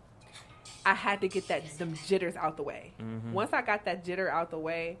I had to get them jitters out the way. Mm-hmm. Once I got that jitter out the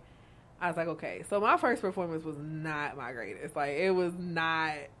way, I was like, okay. So my first performance was not my greatest. Like, it was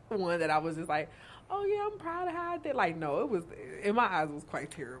not one that I was just like, oh yeah, I'm proud of how I did. Like, no, it was, in my eyes, it was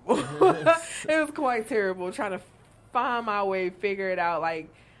quite terrible. It was quite terrible trying to find my way, figure it out, like,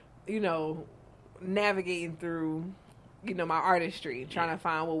 you know, navigating through, you know, my artistry, trying to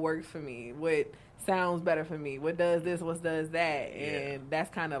find what works for me, what sounds better for me, what does this, what does that, and that's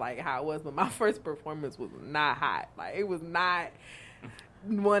kind of like how it was. But my first performance was not hot. Like, it was not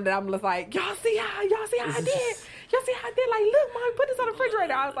one that I'm just like, y'all see how I did? Y'all see how I did? Like, look, Mom, put this on the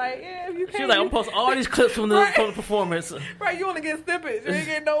refrigerator. I was like, yeah, if you can. She was like, I'm posting all these clips from the from the performance. Right, you only get snippets. You ain't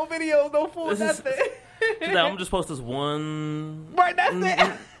get no videos, no full nothing. She's like, I'm just post this one. Right, that's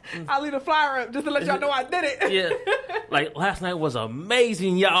it. I'll leave the flyer up just to let y'all know I did it. Yeah. Like, last night was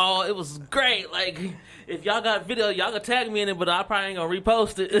amazing, y'all. It was great. Like, if y'all got video, y'all can tag me in it, but I probably ain't gonna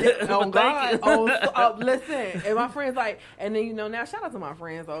repost it. Oh, God. Thank you. Listen. And my friends like, and then, you know, now shout out to my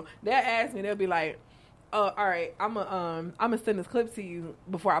friends. So they'll ask me, they'll be like, all right, I'm gonna send this clip to you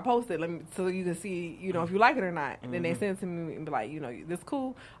before I post it, so you can see, you know, if you like it or not. And then they send it to me and be like, you know, this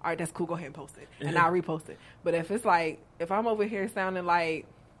cool? All right, that's cool. Go ahead and post it, and I'll repost it. But if it's like, if I'm over here sounding like,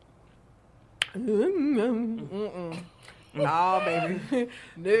 no, baby,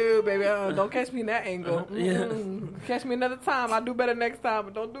 no, baby, don't catch me in that angle. Catch me another time. I'll do better next time,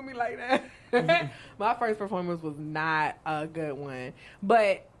 but don't do me like that. My first performance was not a good one,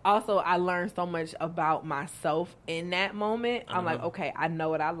 but also I learned so much about myself in that moment. I'm like, okay, I know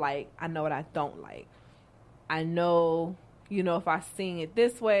what I like. I know what I don't like. I know, you know, if I sing it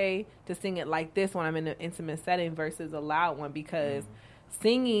this way, to sing it like this when I'm in an intimate setting versus a loud one, because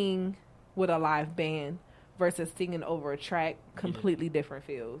singing with a live band versus singing over a track, completely different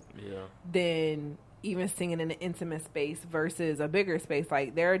feels. Yeah. Than even singing in an intimate space versus a bigger space.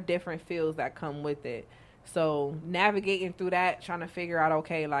 Like, there are different feels that come with it. So navigating through that, trying to figure out,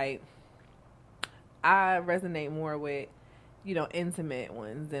 okay, like, I resonate more with, you know, intimate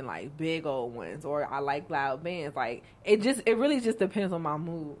ones than like big old ones, or I like loud bands. Like, it really just depends on my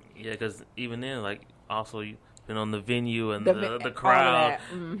mood. Yeah, because even then, like, also you depend on the venue and the crowd.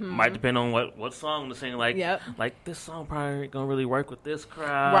 Might depend on what song to sing. Like, like, this song probably ain't gonna really work with this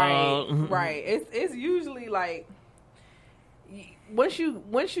crowd. Right. It's usually like, once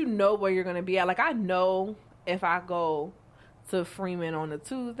you know where you're gonna be at. Like, I know if I go to Freeman on a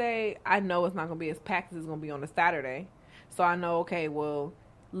Tuesday, I know it's not gonna be as packed as it's gonna be on a Saturday. So I know, okay, well,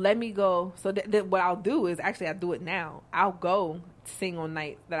 let me go. So what I'll do is, actually, I do it now. I'll go sing on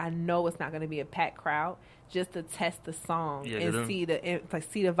nights that I know it's not gonna be a packed crowd, just to test the song and see the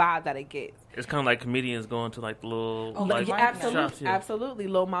vibe that it gets. It's kind of like comedians going to like the little absolutely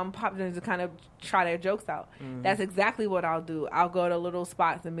little mom and pop to kind of try their jokes out. That's exactly what I'll do. I'll go to little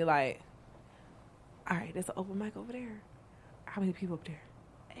spots and be like, all right, there's an open mic over there. How many people up there?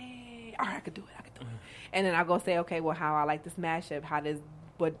 Hey, all right, I could do it. And then I'll go say, okay, well, how I like this mashup.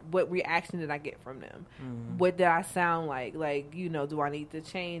 What reaction did I get from them? What did I sound like? Like, you know, do I need to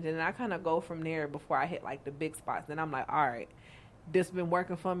change? And then I kind of go from there before I hit like the big spots. Then I'm like, all right, this been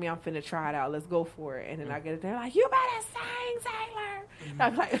working for me. I'm finna try it out. Let's go for it. And then I get it there like, you better sing, Taylor.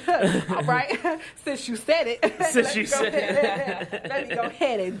 I'm like, all right, since you said it, let me go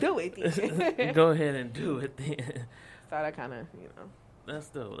ahead and do it then. Go ahead and do it then. So that kind of, you know. That's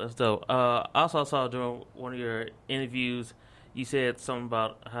dope. Also, I saw during one of your interviews, you said something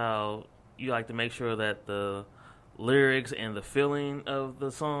about how you like to make sure that the lyrics and the feeling of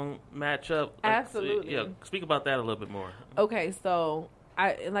the song match up. Absolutely. Yeah, speak about that a little bit more. Okay, so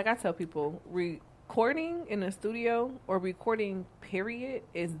I tell people, recording in a studio or recording period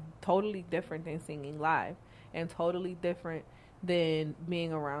is totally different than singing live, and totally different than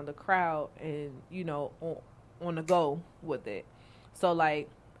being around the crowd and, you know, on the go with it. So, like,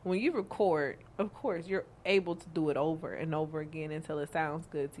 when you record, of course, you're able to do it over and over again until it sounds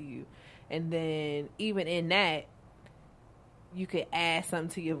good to you. And then, even in that, you could add something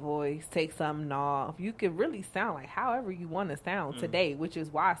to your voice, take something off. You could really sound like however you want to sound today, which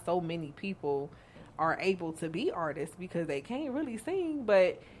is why so many people are able to be artists, because they can't really sing,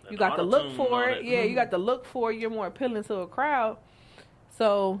 but you got to look for it. Yeah, you got to look for it. You're more appealing to a crowd.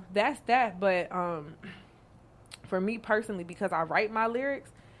 So, that's that. But, for me personally, because I write my lyrics,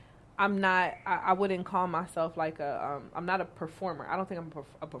 I wouldn't call myself like I'm not a performer. I don't think I'm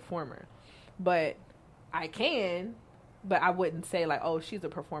a performer, but I can, but I wouldn't say like, oh, she's a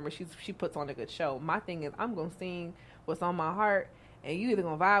performer. She puts on a good show. My thing is, I'm going to sing what's on my heart, and you either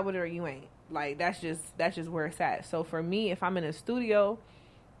going to vibe with it or you ain't. Like that's just where it's at. So for me, if I'm in a studio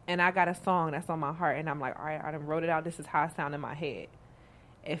and I got a song that's on my heart and I'm like, all right, I done wrote it out. This is how it sound in my head.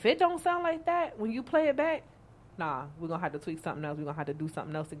 If it don't sound like that when you play it back, nah, we're gonna have to tweak something else. We're gonna have to do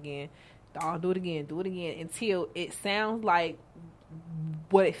something else again. I'll do it again until it sounds like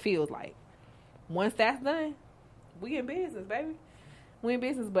what it feels like. Once that's done, we in business, baby. We in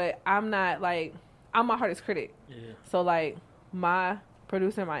business, but I'm not like, I'm my hardest critic. Yeah. So like my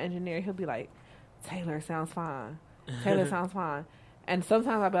producer, my engineer, he'll be like, Taylor sounds fine. Taylor sounds fine. And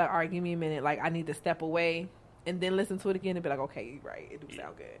sometimes I'll be like, all right, give me a minute. Like I need to step away and then listen to it again and be like, okay, you're right. It do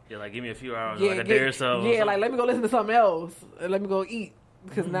sound good. Yeah, like give me a few hours, like a day or so. Yeah, like let me go listen to something else. Let me go eat.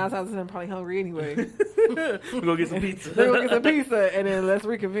 Because 9 times out of 10 I'm probably hungry anyway. We'll go get some pizza. Let's go get some pizza and then let's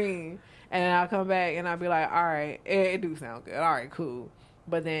reconvene. And then I'll come back and I'll be like, all right, it do sound good. All right, cool.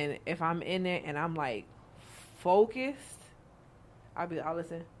 But then if I'm in there and I'm like focused, I'll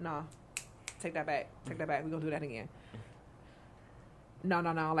listen. Nah, take that back. Take that back. We're going to do that again. No, I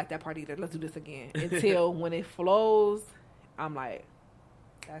don't like that part either. Let's do this again. Until when it flows, I'm like,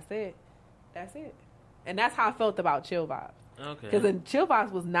 that's it. That's it. And that's how I felt about Chill Vibes. Okay. Because Chill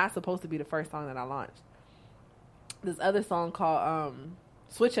Vibes was not supposed to be the first song that I launched. This other song called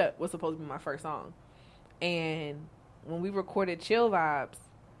Switch Up was supposed to be my first song. And when we recorded Chill Vibes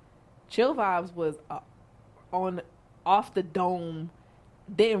was on off the dome,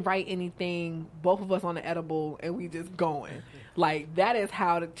 didn't write anything, both of us on the edible, and we just going. Like, that is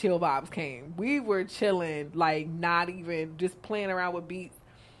how the Chill Vibes came. We were chilling, like, not even, just playing around with beats.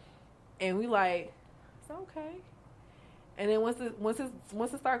 And we like, it's okay. And then once it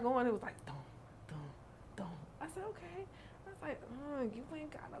started going, it was like, dum, dum, dum. I said, okay. I was like, you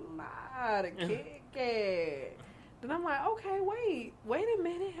ain't got a lot of kick it. Then I'm like, okay, wait a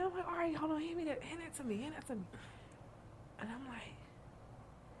minute. And I'm like, all right, hold on, hand that to me. And I'm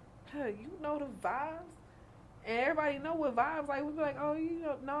like, you know the vibes? And everybody know what vibes like. We be like, oh, you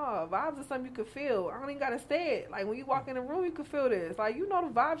know, no, vibes is something you can feel. I don't even gotta say it. Like when you walk in the room, you can feel this. Like you know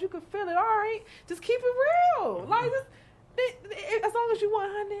the vibes, you can feel it. All right, just keep it real. Like this. As long as you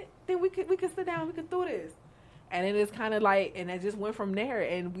 100, then we could sit down, we could do this. And it is kind of like, and it just went from there.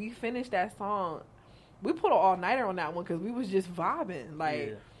 And we finished that song. We put an all-nighter on that one because we was just vibing. Like,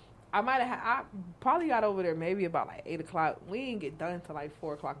 yeah. I probably got over there maybe about like 8 o'clock. We didn't get done till like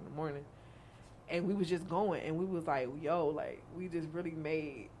 4 o'clock in the morning. And we was just going. And we was like, yo, like, we just really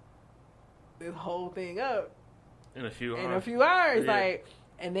made this whole thing up. In a few hours. Yeah. Like,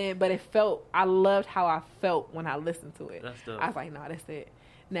 and then, but it felt, I loved how I felt when I listened to it. That's dope. I was like, nah, that's it.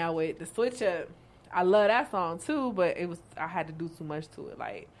 Now with the Switch Up, I love that song too, but I had to do too much to it.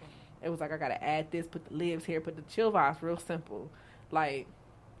 Like, it was like, I gotta add this, put the libs here, put the chill vibes, real simple. Like,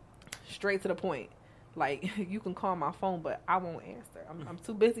 straight to the point. Like, you can call my phone, but I won't answer. I'm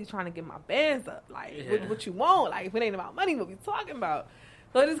too busy trying to get my bands up. Like, what you want? Like, if it ain't about money, what we talking about?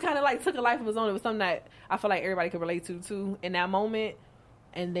 So it just kind of like took a life of its own. It was something that I feel like everybody could relate to too in that moment.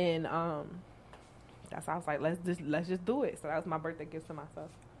 And then that's how I was like, let's just do it. So that was my birthday gift to myself.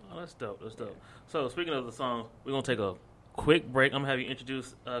 Oh, that's dope. That's dope. So speaking of the songs, we're gonna take a quick break. I'm gonna have you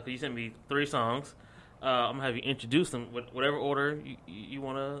introduce because you sent me 3 songs. I'm gonna have you introduce them whatever order you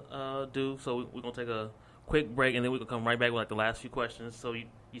want to do. So we're gonna take a quick break and then we're gonna come right back with like the last few questions. So you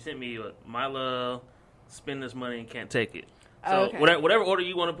sent me My Love, Spend This Money, and Can't Take It. So okay. whatever order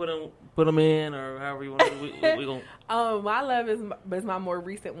you want to put them in, or however you want to, we gonna. My Love is my more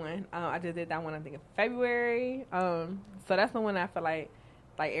recent one. I just did that one I think in February. So that's the one I feel like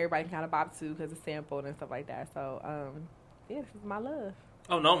everybody can kind of bop to because it's sampled and stuff like that. So yeah, this is My Love.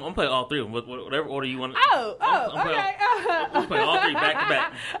 Oh no, I'm playing all 3 of them. Whatever order you want. Okay. I'm playing all 3 back to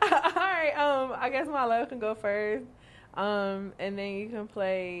back. All right. I guess My Love can go first. And then you can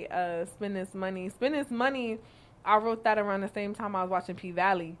play Spend This Money. Spend This Money. I wrote that around the same time I was watching P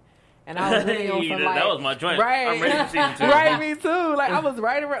Valley, and I was really on some like that was my joint. Right, I'm ready for season 2. Right, me too. Like I was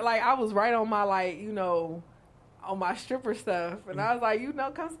right on my on my stripper stuff, and I was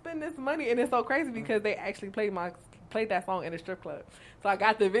like, come spend this money, and it's so crazy because they actually played that song in a strip club. So I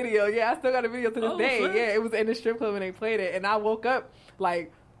got the video. Yeah, I still got the video to this day. Sure. Yeah, it was in the strip club when they played it, and I woke up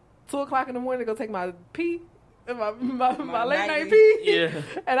like 2 o'clock in the morning to go take my pee. My late night pee. Yeah.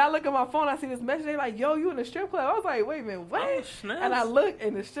 And I look at my phone, I see this message, they like, yo, you in the strip club. I was like, wait a minute, what? Oh, snaps. And I look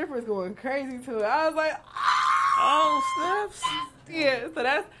and the stripper's going crazy to it. I was like, oh, snaps. Yeah, so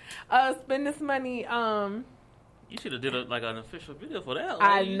that's Spend This Money. You should have did an official video for that.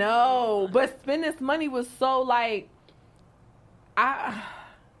 I know, but Spend This Money was so like,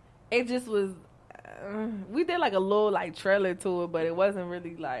 it just was. We did like a little like trailer to it, but it wasn't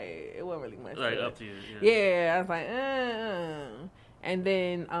really much. Like up to you. Yeah, I was like, And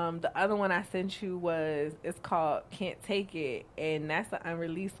then the other one I sent you it's called Can't Take It, and that's an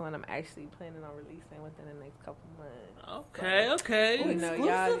unreleased one I'm actually planning on releasing within the next couple months. Okay. You know,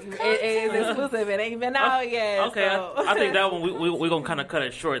 y'all, it is exclusive. It ain't been out yet. Okay, so. I think that one we're gonna kind of cut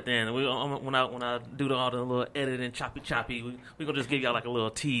it short. Then when I do all the little editing, choppy, we gonna just give y'all like a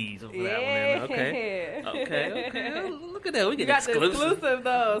little tease of that one. Then. Okay. Look at that, we get exclusive. The exclusive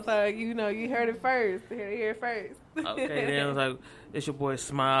though, so you know you heard it first. Hear it first. Okay, then it's like it's your boy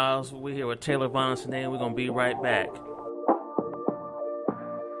Smiles. We're here with Taylor Vonnis, and then we're gonna be right back.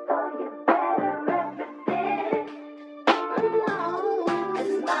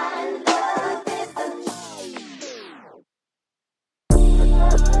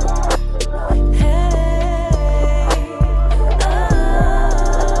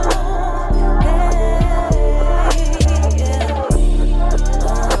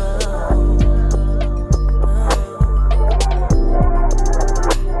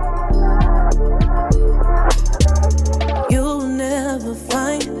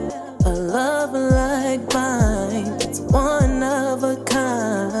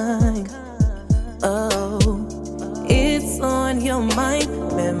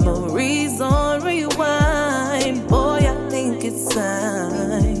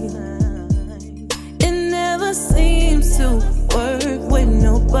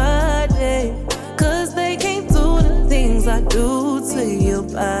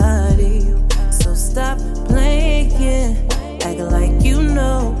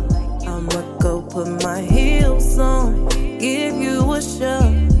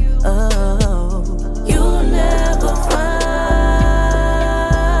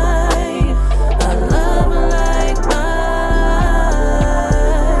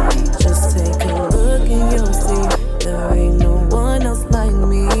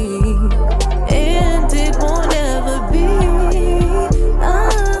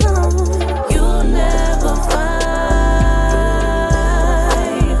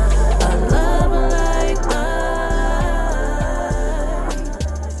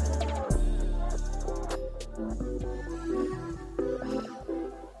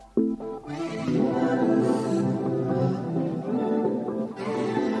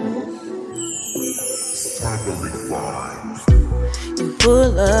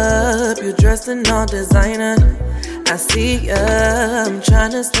 Pull up, you dressed in all designer. I see ya, I'm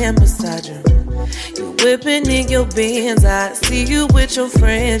tryna stand beside you. You whipping in your Benz, I see you with your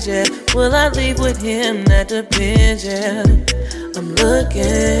friends, yeah. Will I leave with him? That depends, yeah. I'm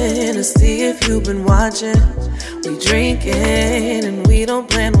looking to see if you've been watching. We drinking and we don't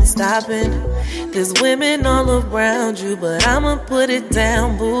plan on stopping. There's women all around you, but I'ma put it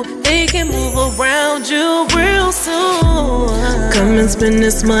down, boo. They can move around you real soon. Come and spend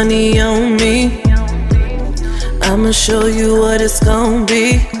this money on me. I'ma show you what it's gon'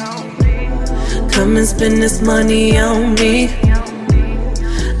 be. Come and spend this money on me.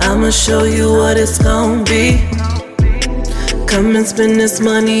 I'ma show you what it's gon' be. Come and spend this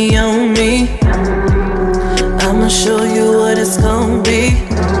money on me. I'ma show you what it's gon' be.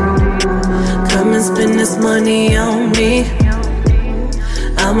 Come and spend this money on me.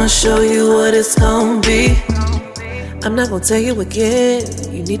 I'ma show you what it's gon' be. I'm not gon' tell you again.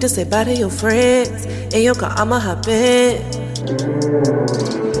 You need to say bye to your friends. In your car, I'ma hop in.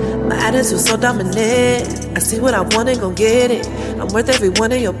 My attitude so dominant. I see what I want and gon' get it. I'm worth every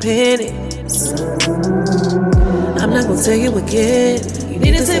one of your pennies. I'm not gon' tell you again. You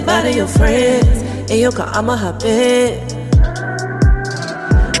need to say bye to your friends. In your car, I'ma hop in.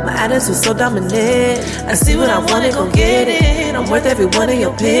 My attitude so dominant. I see what I want and gon' get it. I'm worth every one of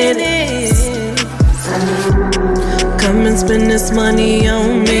your pennies. Come and spend this money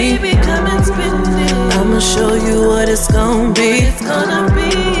on me. Baby, come and spend it. I'ma show you what it's gon' be. It's gonna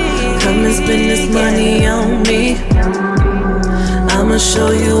be. Come and spend this money on me. I'ma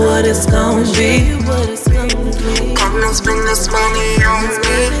show you what it's gon' be. Come and spend this money on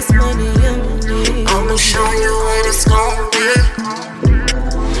me. I'ma show you what it's gon' be.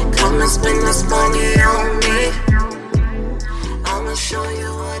 Come and spend this money on me. I'ma show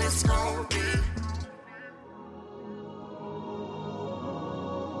you what it's gon' be.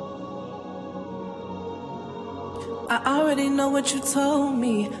 I already know what you told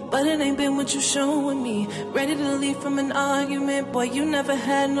me, but it ain't been what you showing me. Ready to leave from an argument, boy, you never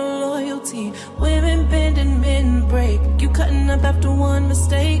had no loyalty. Women bend and men break. You cutting up after one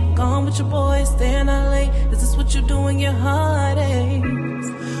mistake. Gone with your boys, staying out late. Is this what you do when your heart aches?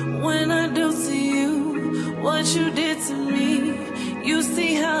 When I do to you what you did to me, you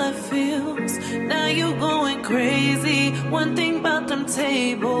see how it feels. Now you going crazy. One thing about them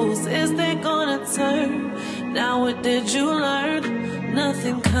tables is they gonna turn. Now what did you learn?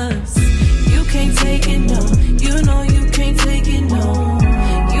 nothing, cause you can't take it, no. You know you can't take it, no.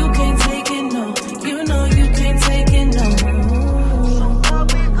 You can't take it, no. You know you can't take it, no. So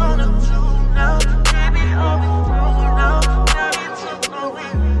what we gonna do now? Baby, are we through now? Now you took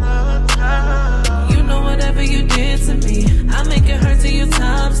away my time. You know whatever you did to me, I make it hurt to you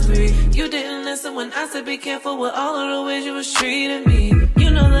 ×3. You didn't listen when I said be careful with all of the ways you was treating me. You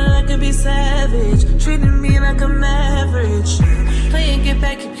know that I could be savage, treating me like I'm average. Play and get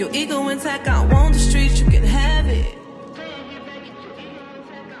back, keep your ego intact. I want the streets, you can have it.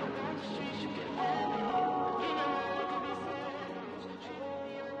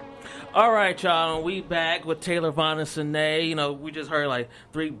 All right, y'all. We back with Taylor Vaughn and Sine. You know, we just heard like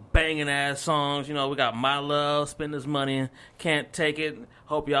 3 banging ass songs. You know, we got My Love, Spend This Money, Can't Take It.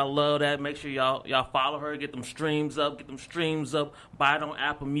 Hope y'all love that. Make sure y'all follow her. Get them streams up. Buy it on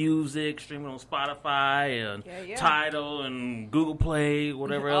Apple Music. Stream it on Spotify and Tidal and Google Play,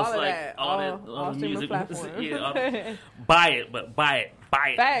 whatever else. All of like that. all the music. Yeah, buy it, but buy it.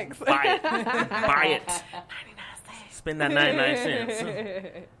 Facts. Buy it. Buy it. 99 cents. Spend that 99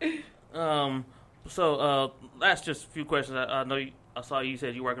 cents. So that's just a few questions. I know I saw you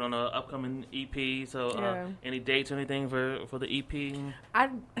said you're working on an upcoming EP. So any dates or anything for the EP?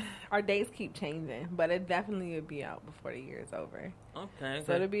 Our dates keep changing, but it definitely will be out before the year is over. Okay.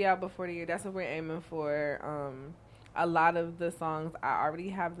 So it'll be out before the year. That's what we're aiming for. A lot of the songs, I already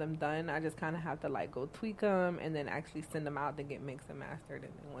have them done. I just kind of have to like go tweak them and then actually send them out to get mixed and mastered.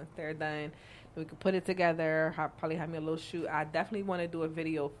 And then once they're done, we can put it together. Probably have me a little shoot. I definitely want to do a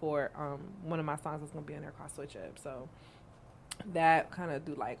video for one of my songs that's going to be in there called Switch Up. So that kind of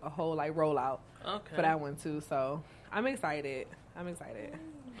do like a whole like rollout for that one too. So I'm excited.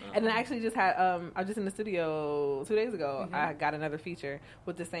 And then I actually just had I was just in the studio 2 days ago. I got another feature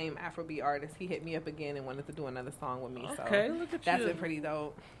with the same Afrobeat artist. He hit me up again and wanted to do another song with me. Okay, so look at that's you. been pretty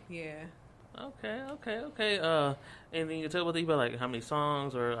dope. Yeah. Okay. Anything you can tell about like how many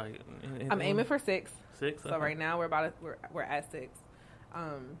songs or like? Anything? I'm aiming for 6. 6. So right now we're at 6.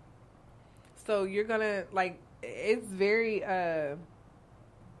 So you're gonna like it's very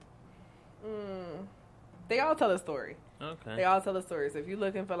they all tell a story. Okay. They all tell a story. So if you're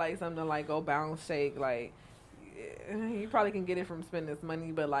looking for like something like go bounce shake, like you probably can get it from Spend This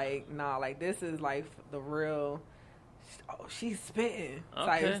Money, but like nah, like this is like the real. Oh, she's spitting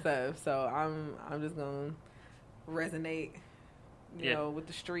type stuff. So I'm just gonna resonate, you know, with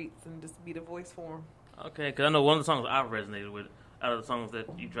the streets and just be the voice for them. Okay, because I know one of the songs I resonated with out of the songs that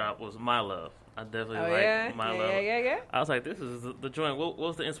you dropped was My Love. I definitely like My Love. Yeah. I was like, this is the joint. What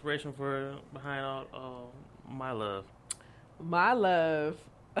was the inspiration behind all My Love? My Love.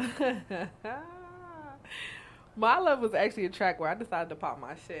 My Love was actually a track where I decided to pop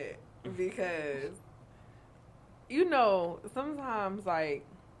my shit because, you know, sometimes like,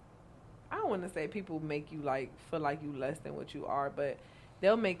 I don't want to say people make you like feel like you less than what you are, but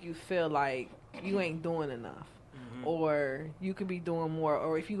they'll make you feel like you ain't doing enough. Or you could be doing more,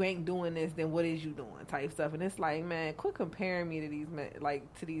 or if you ain't doing this, then what is you doing type stuff. And it's like, man, quit comparing me to these men,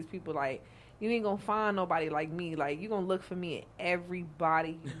 like to these people. Like, you ain't gonna find nobody like me. Like, you gonna look for me in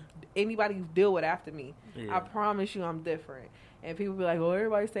everybody, anybody you deal with after me. I promise you I'm different. And people be like, well,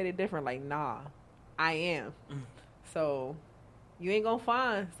 everybody say they're different. Like, nah, I am. So you ain't gonna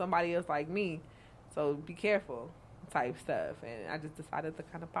find somebody else like me. So be careful type stuff. And I just decided to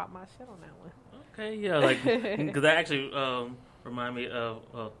kind of pop my shit on that one. Okay, yeah, like, because that actually remind me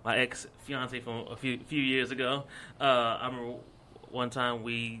of my ex-fiance from a few years ago. I remember one time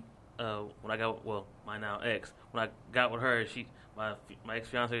when I got, my now ex, when I got with her, my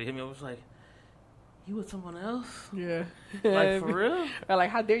ex-fiance hit me up, was like, you with someone else? Yeah. Like, for real? Or like,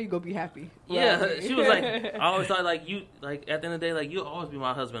 how dare you go be happy? Yeah, she was like, I always thought, like, you, like, at the end of the day, like, you'll always be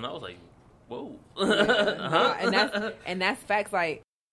my husband. I was like, whoa. And that's facts. Like,